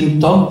that's been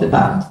talked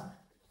about.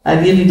 I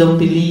really don't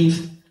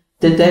believe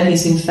that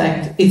is, in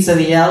fact, it's a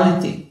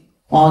reality.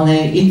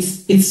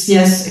 It's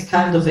yes, a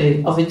kind of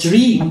a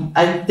dream,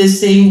 the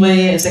same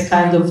way as a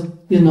kind of,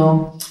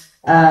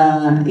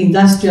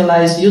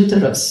 industrialized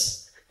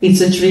uterus.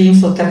 It's a dream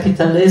for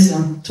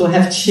capitalism to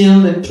have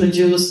children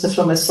produced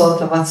from a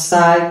sort of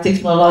outside,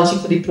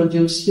 technologically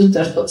produced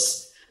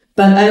uterus.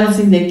 But I don't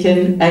think they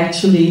can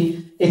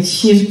actually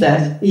achieve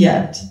that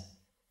yet.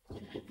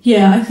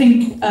 Yeah, I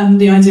think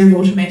the idea of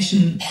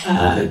automation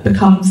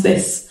becomes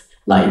this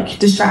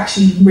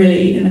distraction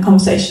really in the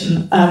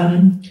conversation.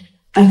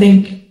 I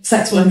think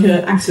sex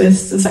worker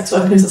activists and sex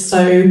workers are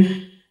so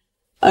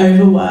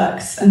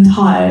overworked and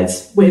tired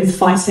with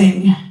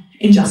fighting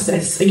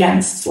injustice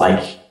against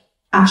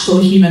actual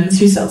humans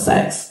who sell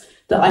sex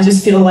that I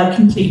just feel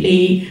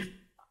completely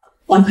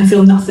I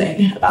feel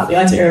nothing about the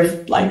idea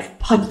of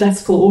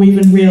hypothetical or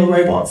even real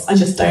robots. I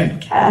just don't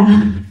care.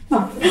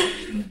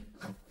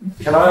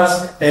 Can I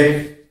ask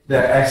if the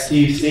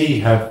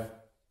STC have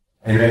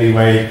in any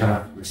way kind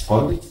of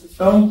responded to the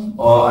film,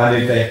 and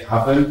if they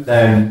haven't,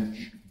 then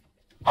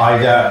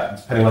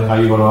depending on how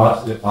you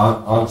want to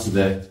answer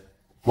it,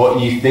 what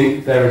you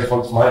think their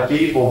response might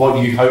be, or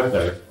what you hope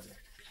though?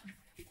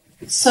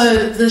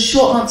 So the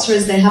short answer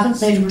is they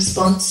haven't made a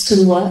response to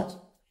the work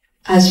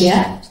as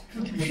yet.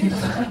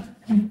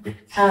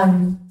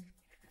 And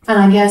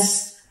I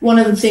guess one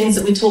of the things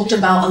that we talked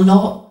about a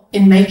lot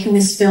in making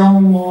this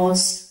film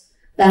was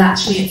that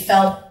actually it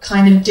felt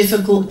kind of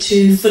difficult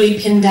to fully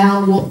pin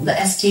down what the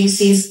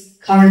STUC's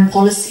current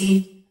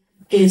policy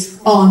is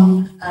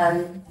on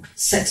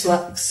sex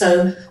work.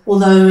 So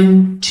although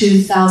in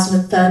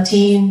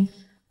 2013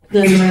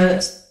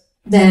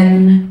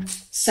 then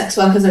Sex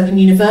Workers Open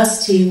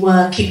University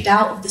were kicked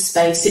out of the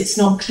space, it's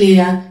not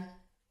clear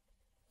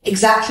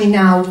exactly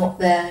now what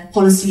their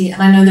policy,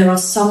 and I know there are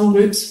some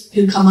groups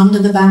who come under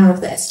the banner of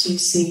the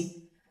STUC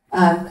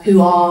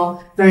who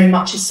are very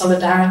much in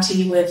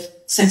solidarity with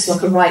sex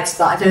worker rights,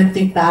 but I don't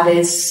think that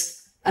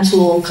is at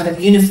all kind of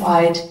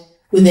unified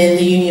within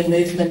the union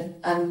movement.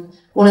 And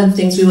one of the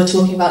things we were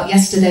talking about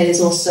yesterday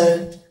is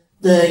also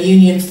the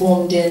union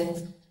formed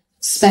in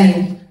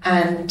Spain,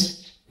 and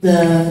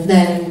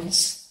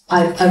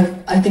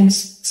I think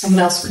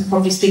someone else could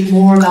probably speak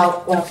more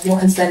about what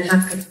has then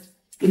happened,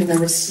 even though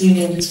this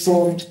union is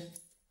formed.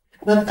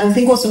 But I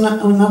think also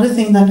another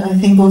thing that I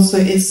think also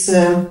is,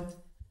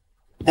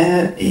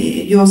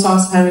 you also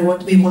asked, Harry,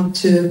 what we hope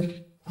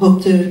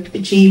to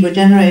achieve or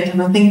generate,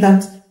 and I think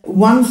that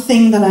one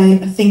thing that I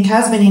think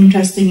has been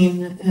interesting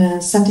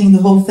in setting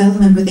the whole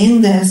film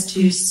within the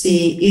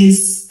STUC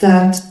is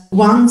that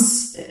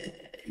once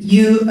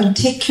you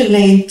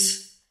articulate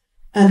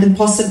the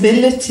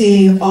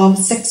possibility of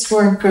sex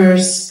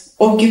workers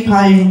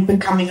occupying,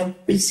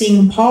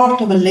 being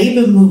part of a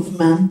labor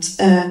movement,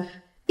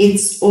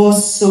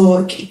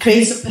 it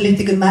creates a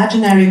political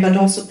imaginary, but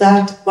also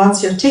that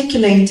once you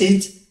articulate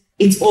it,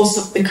 it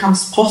also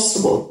becomes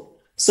possible.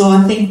 So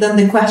I think then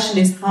the question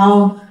is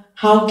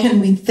how can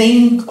we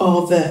think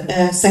of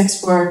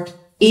sex work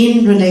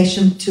in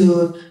relation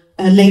to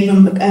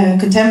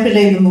contemporary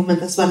labor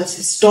movement as well as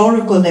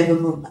historical labor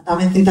movement?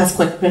 I think that's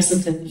quite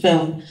present in the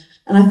film.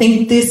 And I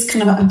think this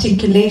kind of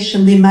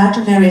articulation, the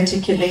imaginary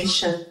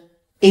articulation,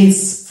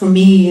 is for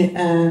me,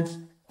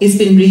 it's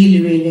been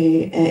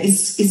really,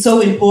 it's so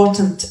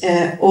important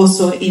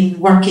also in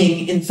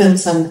working in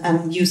films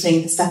and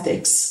using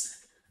aesthetics.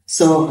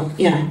 So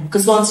yeah,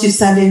 because once you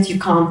said it, you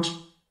can't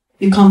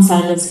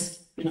silence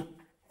it.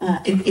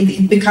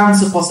 It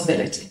becomes a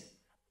possibility.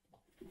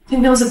 I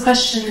think there was a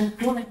question.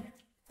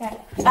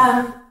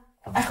 Yeah.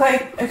 I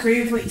quite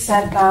agree with what you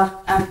said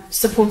about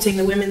supporting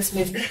the women's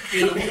movement.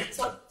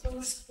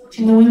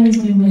 Supporting the women's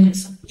movement.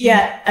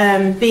 Yeah,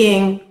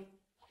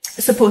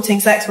 supporting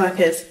sex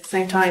workers at the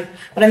same time.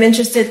 But I'm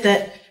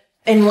interested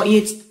in what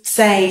you'd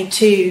say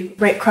to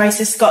Rape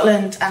Crisis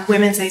Scotland and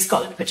Women's Aid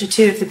Scotland, which are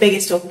two of the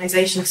biggest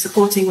organisations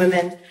supporting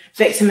women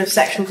victims of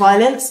sexual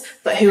violence,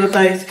 but who are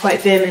both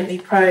quite vehemently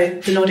pro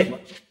the Nordic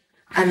model.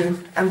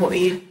 And what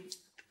you,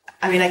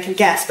 I mean, I can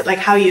guess, but like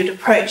how you'd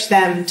approach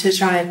them to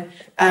try and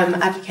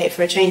advocate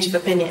for a change of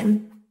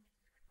opinion.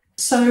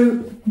 So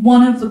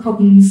one of the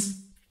problems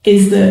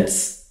is that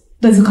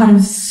there's a kind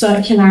of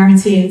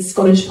circularity in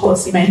Scottish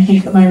policy making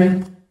at the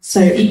moment.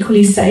 So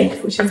Equally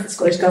Safe, which is the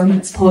Scottish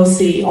Government's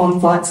policy on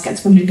violence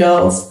against women and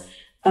girls,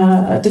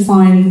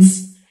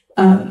 defines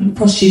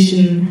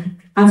prostitution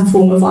as a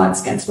form of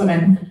violence against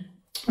women.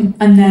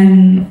 And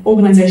then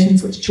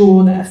organisations which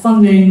draw their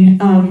funding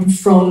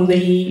from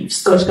the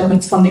Scottish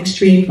Government's funding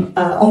stream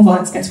on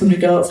violence against women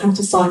and girls have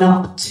to sign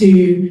up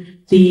to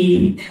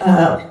the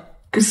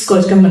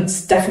Scottish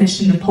Government's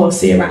definition and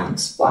policy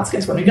around violence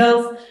against women and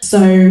girls.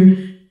 So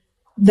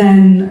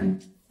then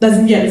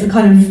there's a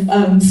kind of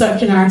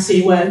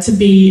circularity where to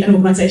be an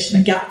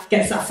organisation that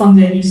gets that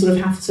funding, you sort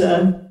of have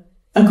to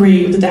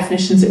agree with the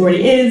definitions it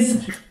already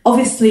is.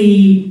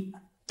 Obviously,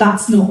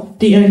 that's not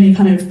the only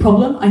kind of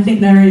problem. I think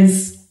there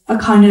is a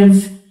kind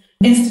of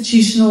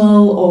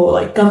institutional or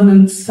like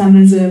governance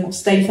feminism or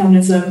state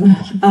feminism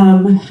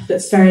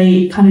that's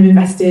very kind of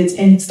invested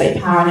in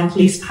state power and in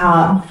police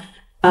power,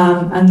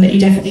 and that you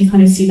definitely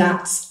kind of see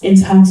that in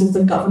terms of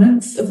the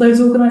governance of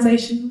those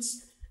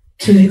organisations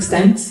to an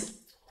extent.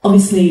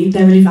 Obviously,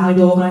 they're really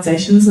valuable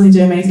organisations and they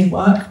do amazing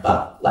work,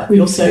 but like we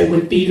also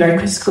would be very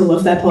critical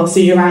of their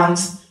policy around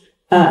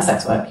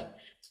sex work.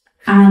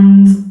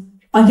 And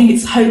I think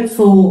it's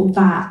hopeful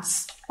that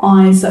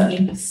I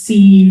certainly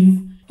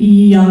perceive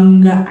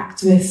younger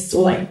activists,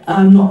 or like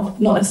not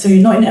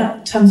necessarily not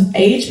in terms of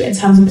age, but in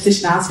terms of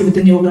positionality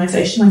within the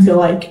organisation. I feel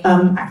like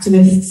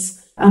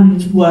activists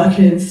and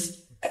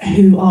workers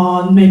who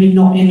are maybe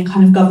not in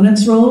kind of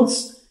governance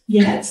roles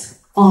yet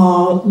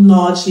are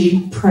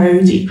largely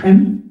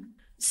pro-decrim.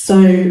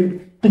 So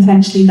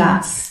potentially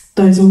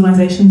those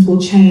organisations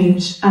will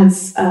change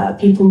as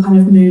people kind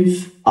of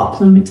move up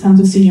them in terms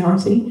of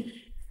seniority.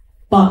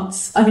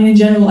 But I mean, in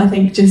general, I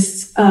think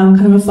just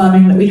kind of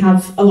affirming that we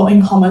have a lot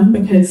in common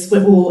because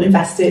we're all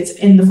invested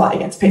in the fight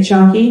against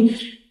patriarchy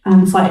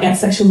and the fight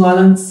against sexual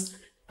violence,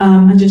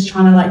 and just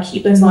trying to like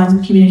keep those lines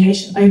of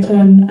communication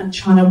open and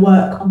trying to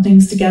work on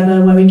things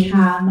together where we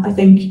can. I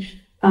think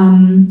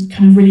kind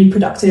of really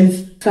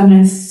productive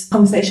feminist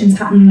conversations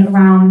happen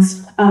around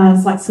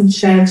like some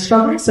shared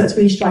struggles. So it's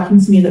really striking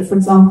to me that, for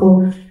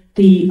example,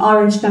 the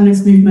Irish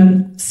feminist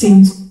movement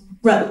seems,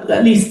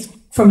 at least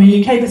from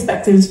a UK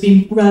perspective, to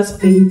be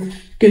relatively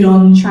good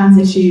on trans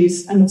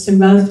issues and also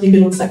relatively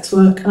good on sex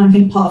work. And I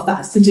think part of that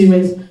has to do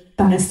with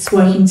feminists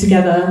working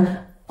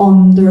together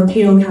on the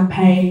repeal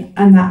campaign,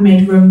 and that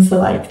made room for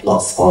like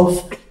lots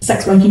of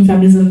sex working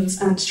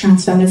feminisms and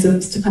trans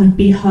feminisms to kind of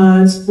be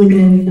heard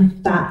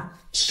within that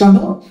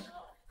struggle.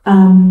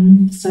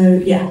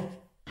 So yeah.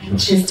 I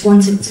just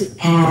wanted to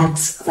add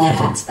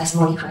that, as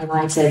Monica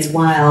highlighted,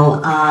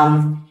 while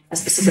a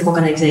specific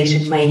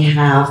organization may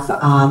have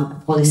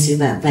a policy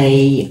that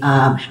they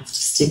have to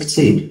stick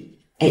to,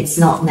 it's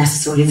not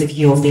necessarily the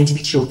view of the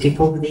individual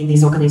people within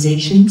these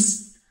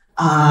organizations.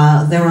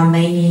 There are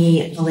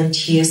many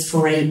volunteers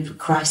for Rape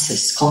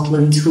Crisis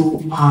Scotland who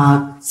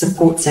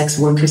support sex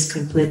workers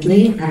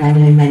completely, and I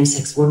know many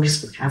sex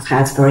workers who have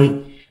had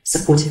very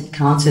supportive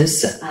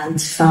encounters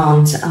and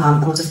found a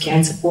lot of care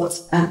and support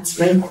at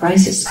Rape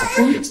Crisis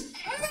Scotland.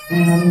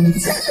 And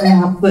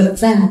but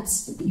that,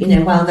 you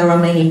know, while there are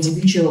many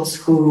individuals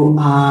who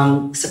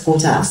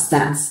support us,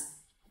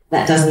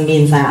 that doesn't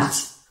mean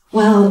that.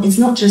 Well, it's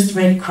not just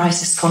Rape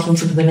Crisis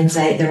Scotland and Women's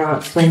Aid. There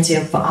are plenty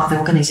of other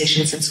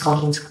organisations in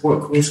Scotland who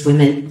work with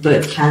women,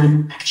 but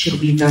can actually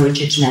be very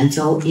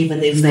judgmental,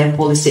 even if their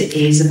policy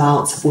is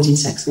about supporting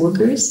sex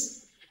workers.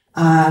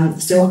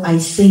 So I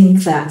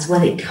think that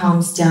when it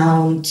comes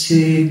down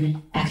to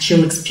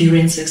actual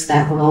experiences,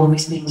 that will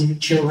always be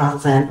individual rather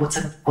than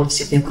whatever the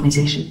policy of the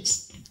organisation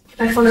is.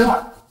 Can I follow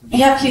up?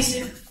 Yeah, please.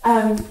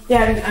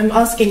 Yeah, I'm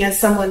asking as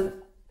someone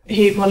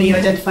who, Molly, you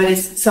identified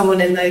as someone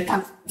in the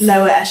kind of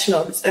lower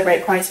echelons of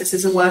Rape Crisis,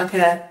 as a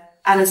worker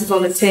and as a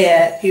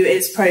volunteer who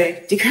is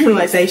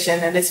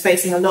pro-decriminalisation and is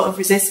facing a lot of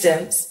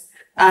resistance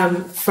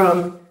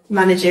from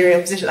managerial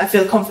positions. I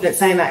feel confident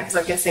saying that because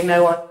I'm guessing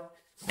no one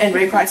in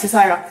Rape Crisis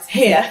hierarchy is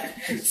here,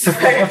 so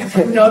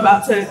I'm not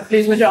about to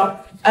lose my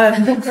job.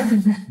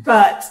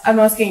 But I'm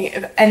asking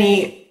if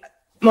any,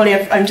 Molly,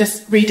 I'm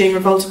just reading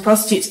Revolt of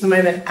Prostitutes at the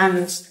moment,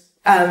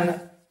 and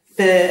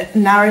the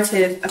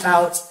narrative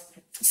about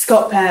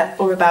Scot PEP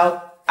or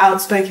about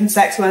outspoken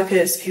sex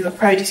workers who are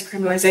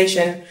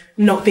pro-decriminalisation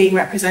not being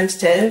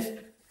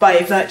representative by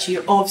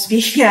virtue of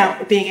speaking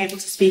out or being able to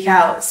speak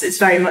out is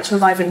very much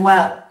alive and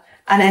well.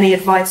 And any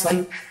advice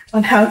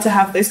on how to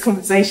have those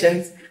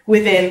conversations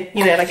within,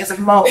 you know, like as a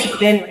mold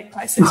within Rape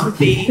Crisis would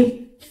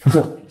be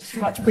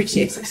much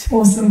appreciated.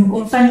 Awesome.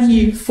 Well, thank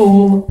you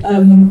for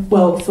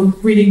for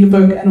reading the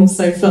book and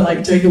also for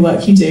like doing the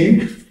work you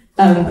do.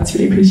 That's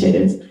really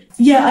appreciated.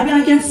 Yeah, I mean,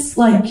 I guess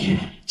like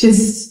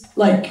just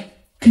like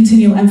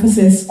continual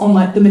emphasis on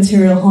like the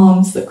material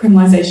harms that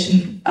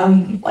criminalisation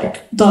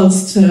like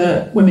does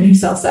to women who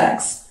sell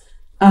sex,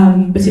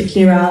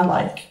 particularly around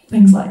like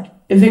things like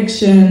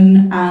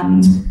eviction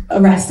and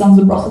arrest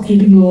under brothel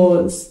keeping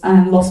laws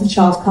and loss of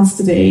child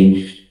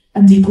custody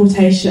and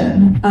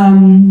deportation.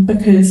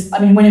 Because I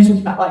mean, when you're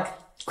talking about like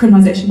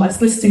criminalisation by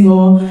soliciting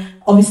law,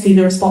 obviously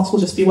the response will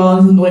just be, well,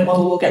 under the Noid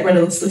model, we'll get rid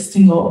of the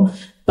soliciting law.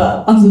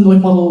 But under the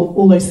Noid model,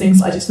 all those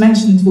things I just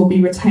mentioned will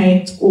be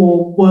retained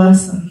or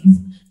worsened.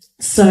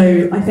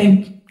 So I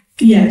think,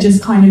 yeah,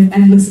 just kind of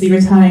endlessly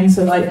returning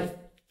to like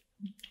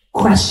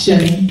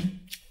question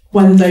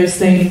whether those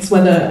things,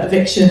 whether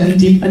eviction and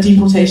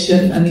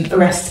deportation and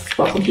arrest,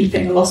 brothel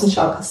keeping, and loss of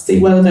child custody,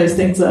 whether those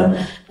things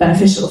are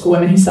beneficial for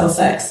women who sell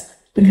sex,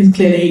 because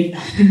clearly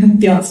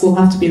the answer will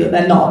have to be that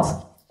they're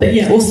not. But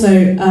yeah,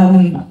 also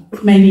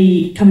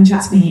maybe come and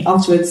chat to me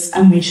afterwards,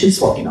 and we should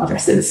swap email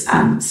addresses,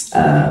 and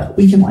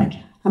we can like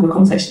have a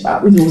conversation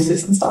about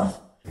resources and stuff.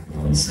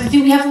 So I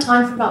think we have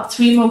time for about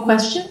 3 more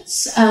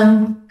questions.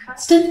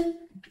 Kristen?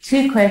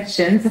 2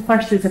 questions. The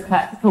first is a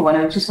practical one.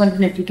 I was just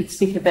wondering if you could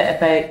speak a bit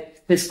about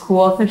this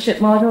co-authorship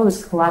model,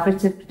 this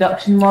collaborative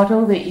production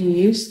model that you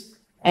used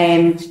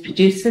to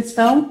produce this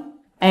film.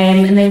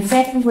 And then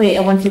secondly,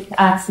 I wanted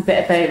to ask a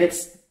bit about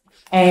this.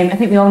 I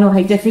think we all know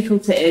how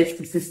difficult it is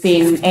to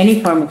sustain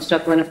any form of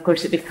struggle, and of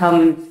course it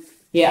becomes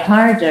yet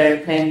harder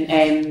when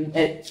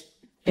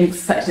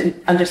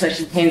under such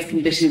intense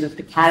conditions of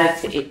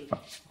precarity.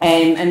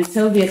 And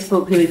Sylvia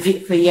spoke really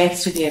beautifully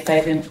yesterday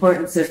about the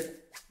importance of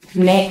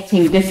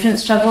connecting different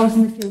struggles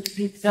in the field of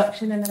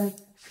reproduction, and I'm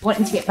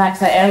wanting to get back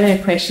to that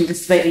earlier question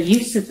just about the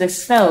use of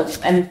this film.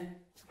 And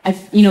I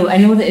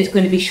know that it's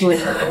going to be shown in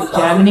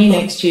Germany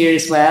next year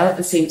as well at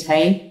the same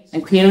time,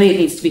 and clearly it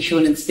needs to be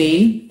shown in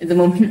Spain at the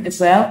moment as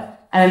well.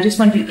 And I'm just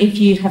wondering if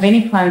you have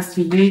any plans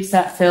to use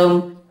that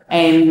film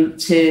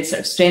to sort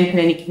of strengthen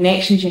any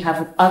connections you have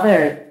with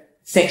other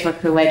sex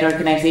worker-led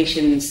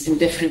organisations in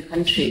different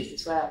countries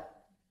as well.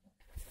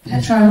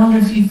 Petra, I wonder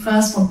if you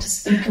first want to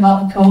speak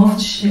about the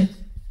co-authorship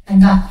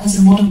and that as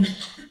a model.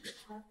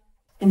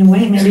 In a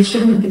way, maybe it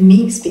shouldn't be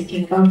me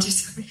speaking about it.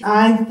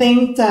 I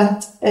think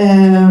that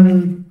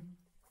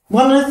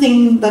one of the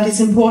things that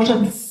is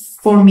important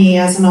for me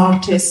as an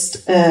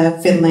artist,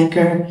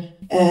 filmmaker,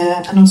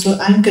 and also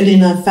anchored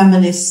in a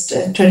feminist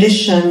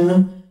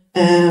tradition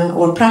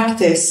or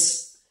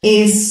practice,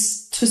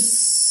 is to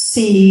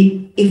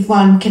see if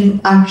one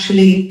can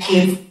actually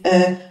give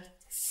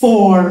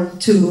form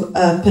to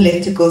a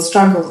political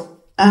struggle.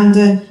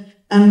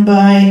 And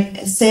by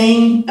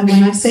saying, and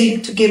when I say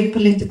to give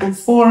political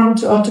form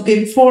to, or to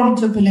give form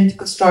to a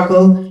political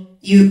struggle,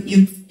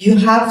 you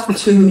have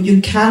to,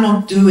 you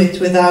cannot do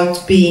it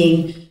without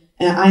being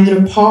either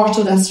a part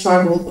of that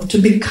struggle or to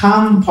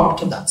become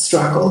part of that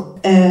struggle.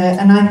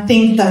 And I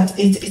think that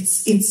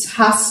it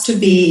has to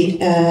be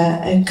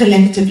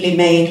collectively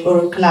made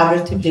or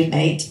collaboratively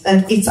made.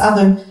 That it's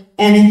other,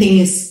 anything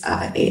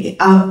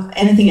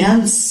anything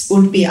else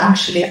would be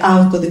actually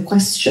out of the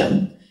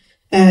question.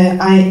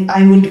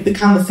 I would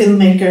become a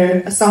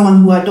filmmaker,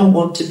 someone who I don't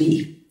want to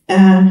be.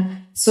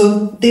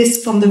 So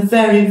this, from the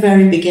very,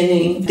 very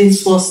beginning,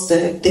 this was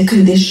the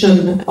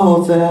condition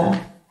of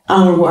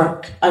our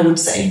work, I would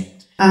say.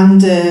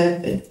 And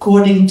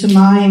according to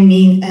my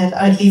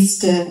at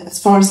least as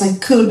far as I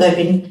could, I've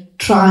been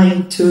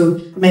trying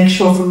to make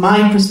sure, from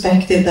my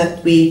perspective,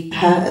 that we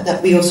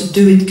also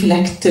do it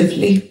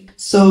collectively.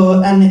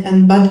 So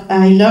but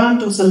I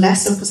learned also a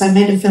lesson, because I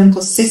made a film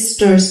called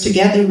Sisters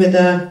together with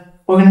an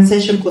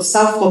organization called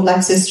Southpaw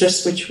Black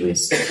Sisters, which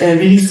was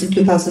released in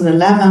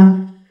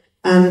 2011.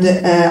 And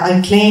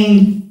I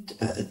claimed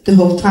the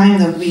whole time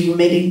that we were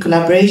made in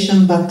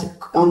collaboration, but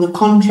on the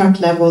contract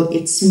level,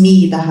 it's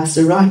me that has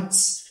the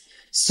rights.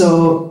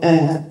 So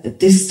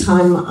this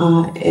time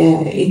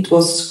it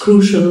was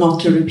crucial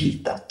not to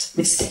repeat that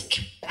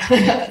mistake.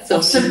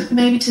 So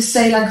maybe to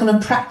say, like, on a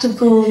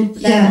practical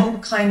level,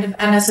 kind of,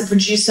 and as a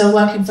producer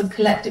working for the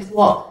collective,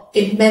 what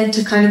it meant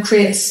to kind of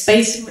create a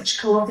space in which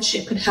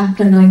co-authorship could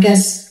happen. I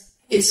guess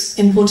it's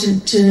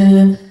important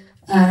to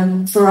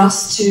for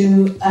us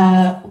to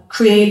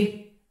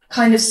create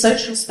kind of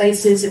social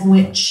spaces in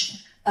which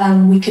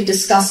we could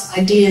discuss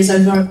ideas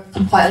over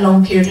quite a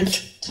long period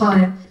of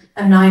time.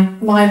 And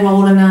my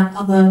role and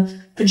other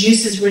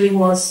producers really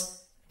was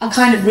a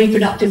kind of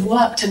reproductive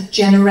work to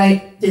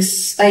generate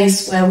this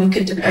space where we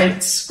could debate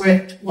the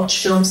script,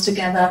 watch films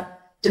together,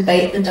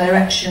 debate the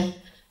direction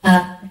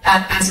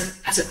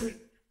as a group.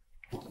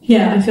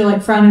 Yeah, I feel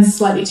like Fran is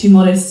slightly too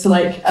modest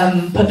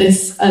to put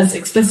this as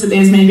explicitly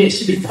as maybe it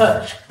should be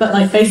put. But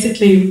like,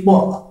 basically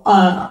what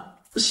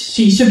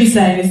she should be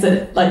saying is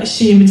that, like,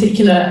 she in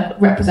particular,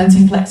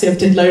 representing Collective,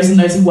 did loads and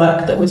loads of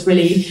work that was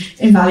really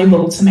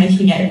invaluable to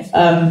making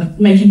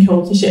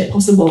co-authorship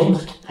possible.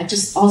 I'd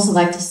just also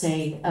like to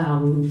say,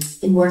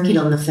 in working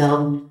on the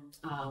film,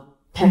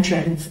 Petra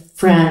and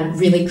Fran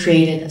really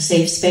created a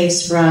safe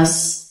space for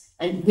us.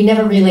 And we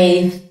never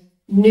really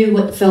knew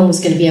what the film was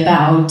going to be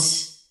about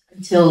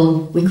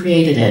until we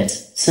created it.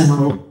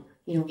 So,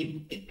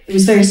 it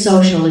was very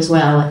social as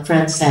well, like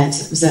Fran said.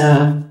 It was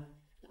a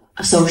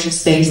social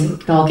space that we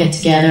could all get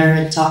together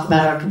and talk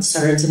about our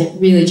concerns, and it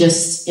really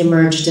just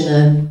emerged in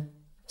a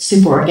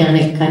super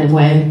organic kind of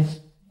way,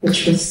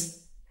 which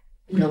was,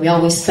 we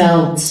always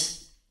felt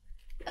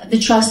the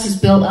trust was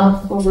built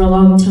up over a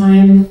long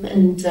time,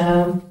 and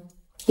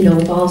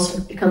we've all sort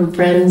of become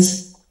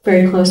friends,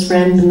 very close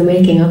friends in the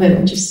making of it,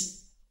 which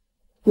just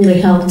really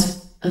helped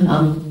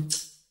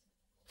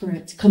for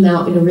it to come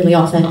out in a really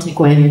authentic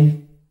way.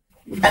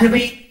 And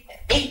we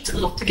ate a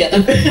lot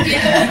together.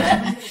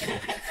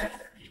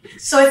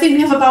 So I think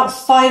we have about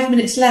 5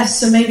 minutes left.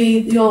 So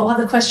maybe your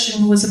other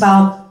question was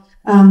about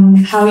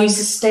how you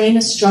sustain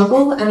a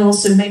struggle, and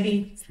also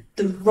maybe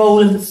the role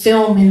of the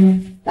film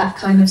in that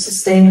kind of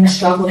sustaining a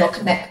struggle or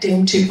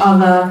connecting to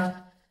other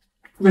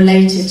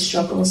related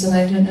struggles. And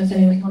I don't know if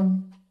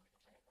anyone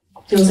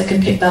feels they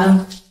can pick that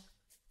up.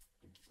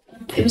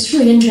 It was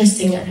really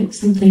interesting. I think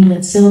something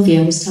that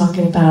Sylvia was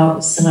talking about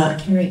was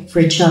caring for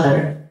each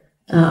other,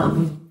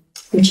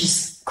 which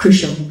is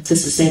crucial to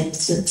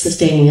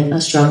sustaining a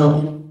struggle.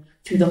 And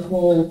through the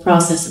whole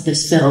process of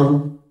this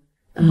film,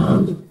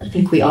 I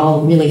think we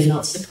all really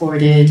felt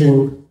supported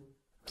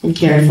and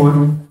cared for.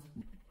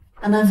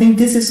 And I think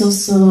this is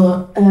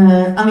also,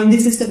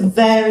 this is the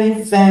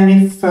very,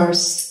 very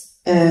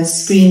first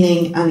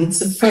screening, and it's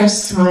the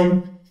first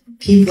time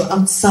people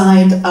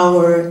outside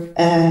our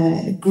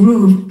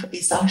group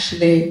is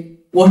actually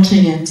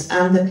watching it.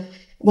 And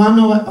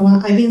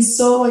I've been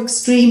so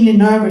extremely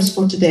nervous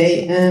for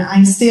today,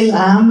 I still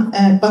am,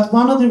 but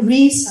one of the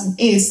reasons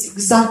is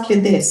exactly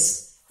this.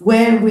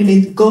 Where will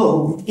it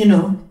go?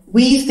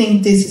 We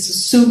think this is a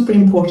super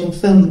important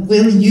film.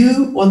 Will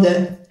you or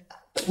the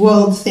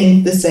world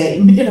think the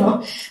same?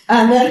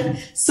 And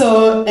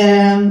so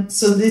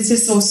this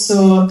is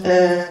also,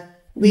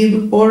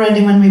 we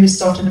already, when we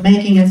started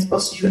making it,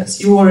 as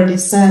you already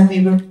said,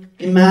 we were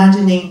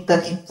imagining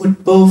that it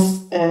would both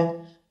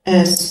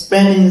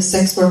spread in the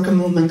sex worker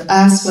movement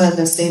as well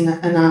as in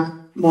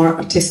a more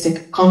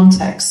artistic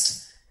context.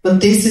 But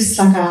this is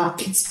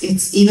like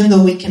it's even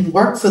though we can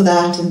work for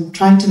that and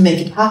try to make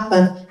it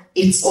happen,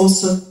 it's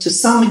also to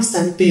some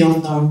extent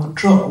beyond our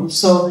control.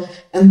 So,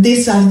 and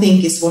this I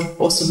think is what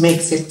also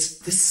makes it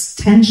this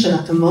tension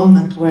at the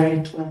moment where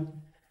it will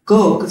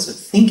go, because I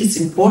think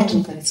it's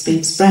important that it's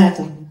being spread,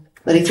 and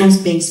that it's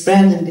also being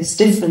spread in these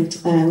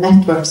different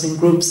networks and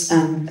groups,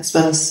 and as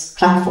well as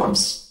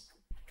platforms.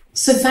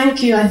 So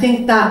thank you. I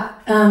think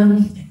that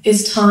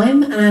is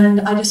time,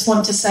 and I just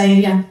want to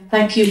say,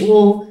 thank you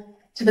all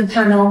to the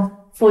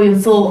panel for your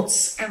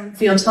thoughts and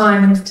for your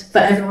time, and for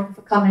everyone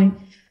for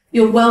coming.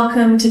 You're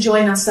welcome to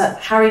join us at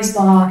Harry's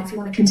Bar if you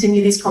want to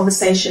continue these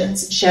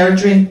conversations and share a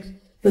drink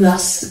with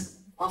us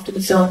after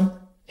the film.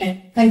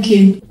 Okay, thank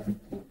you.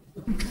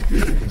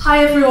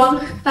 Hi everyone,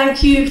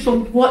 thank you for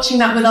watching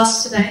that with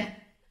us today.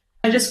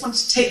 I just want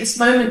to take this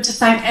moment to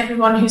thank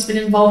everyone who's been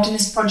involved in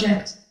this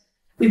project.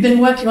 We've been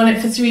working on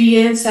it for 3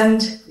 years,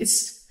 and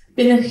it's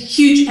been a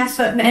huge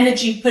effort and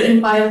energy put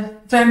in by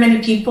very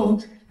many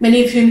people,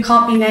 many of whom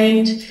can't be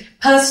named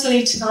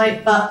personally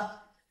tonight,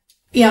 but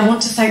I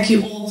want to thank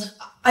you all.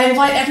 I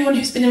invite everyone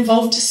who's been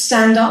involved to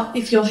stand up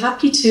if you're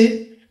happy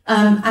to,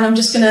 and I'm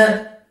just going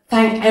to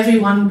thank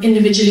everyone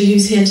individually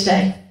who's here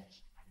today.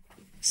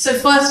 So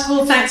first of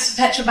all, thanks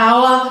to Petra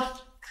Bauer.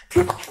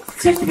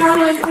 Petra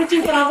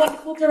Bauer, our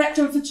wonderful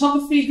director of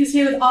photography, who's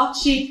here with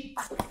Archie.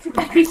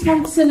 Becky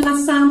Thompson, our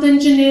sound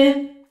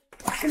engineer.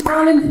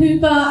 Marlon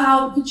Huber,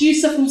 our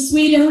producer from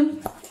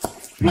Sweden.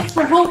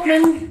 Petra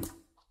Holtman,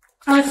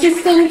 our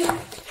assistant.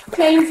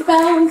 James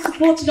Bell,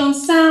 supported on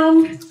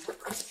sound.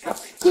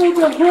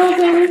 Hilda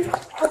Horgan,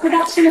 our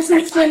production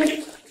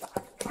assistant.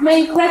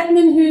 May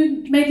Redman,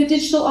 who made the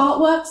digital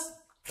artworks.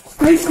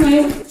 Grace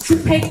May,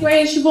 Kate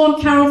Gray and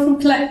Siobhan Carroll from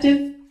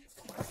Collective.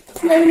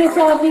 Fiona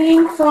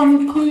Jardine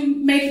who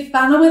made the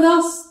banner with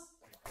us.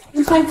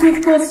 And thank you,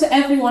 of course, to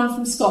everyone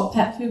from Scot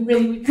PEP who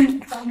we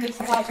couldn't have done this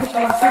without you.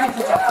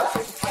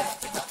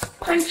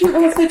 Thank you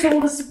also to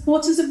all the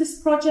supporters of this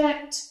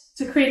project,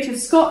 to Creative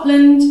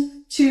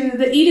Scotland, to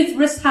the Edith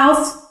Rist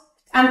House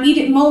and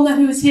Edith Molnar,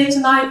 who is here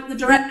tonight, the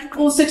director,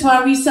 also to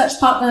our research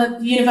partner,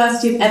 the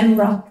University of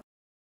Edinburgh.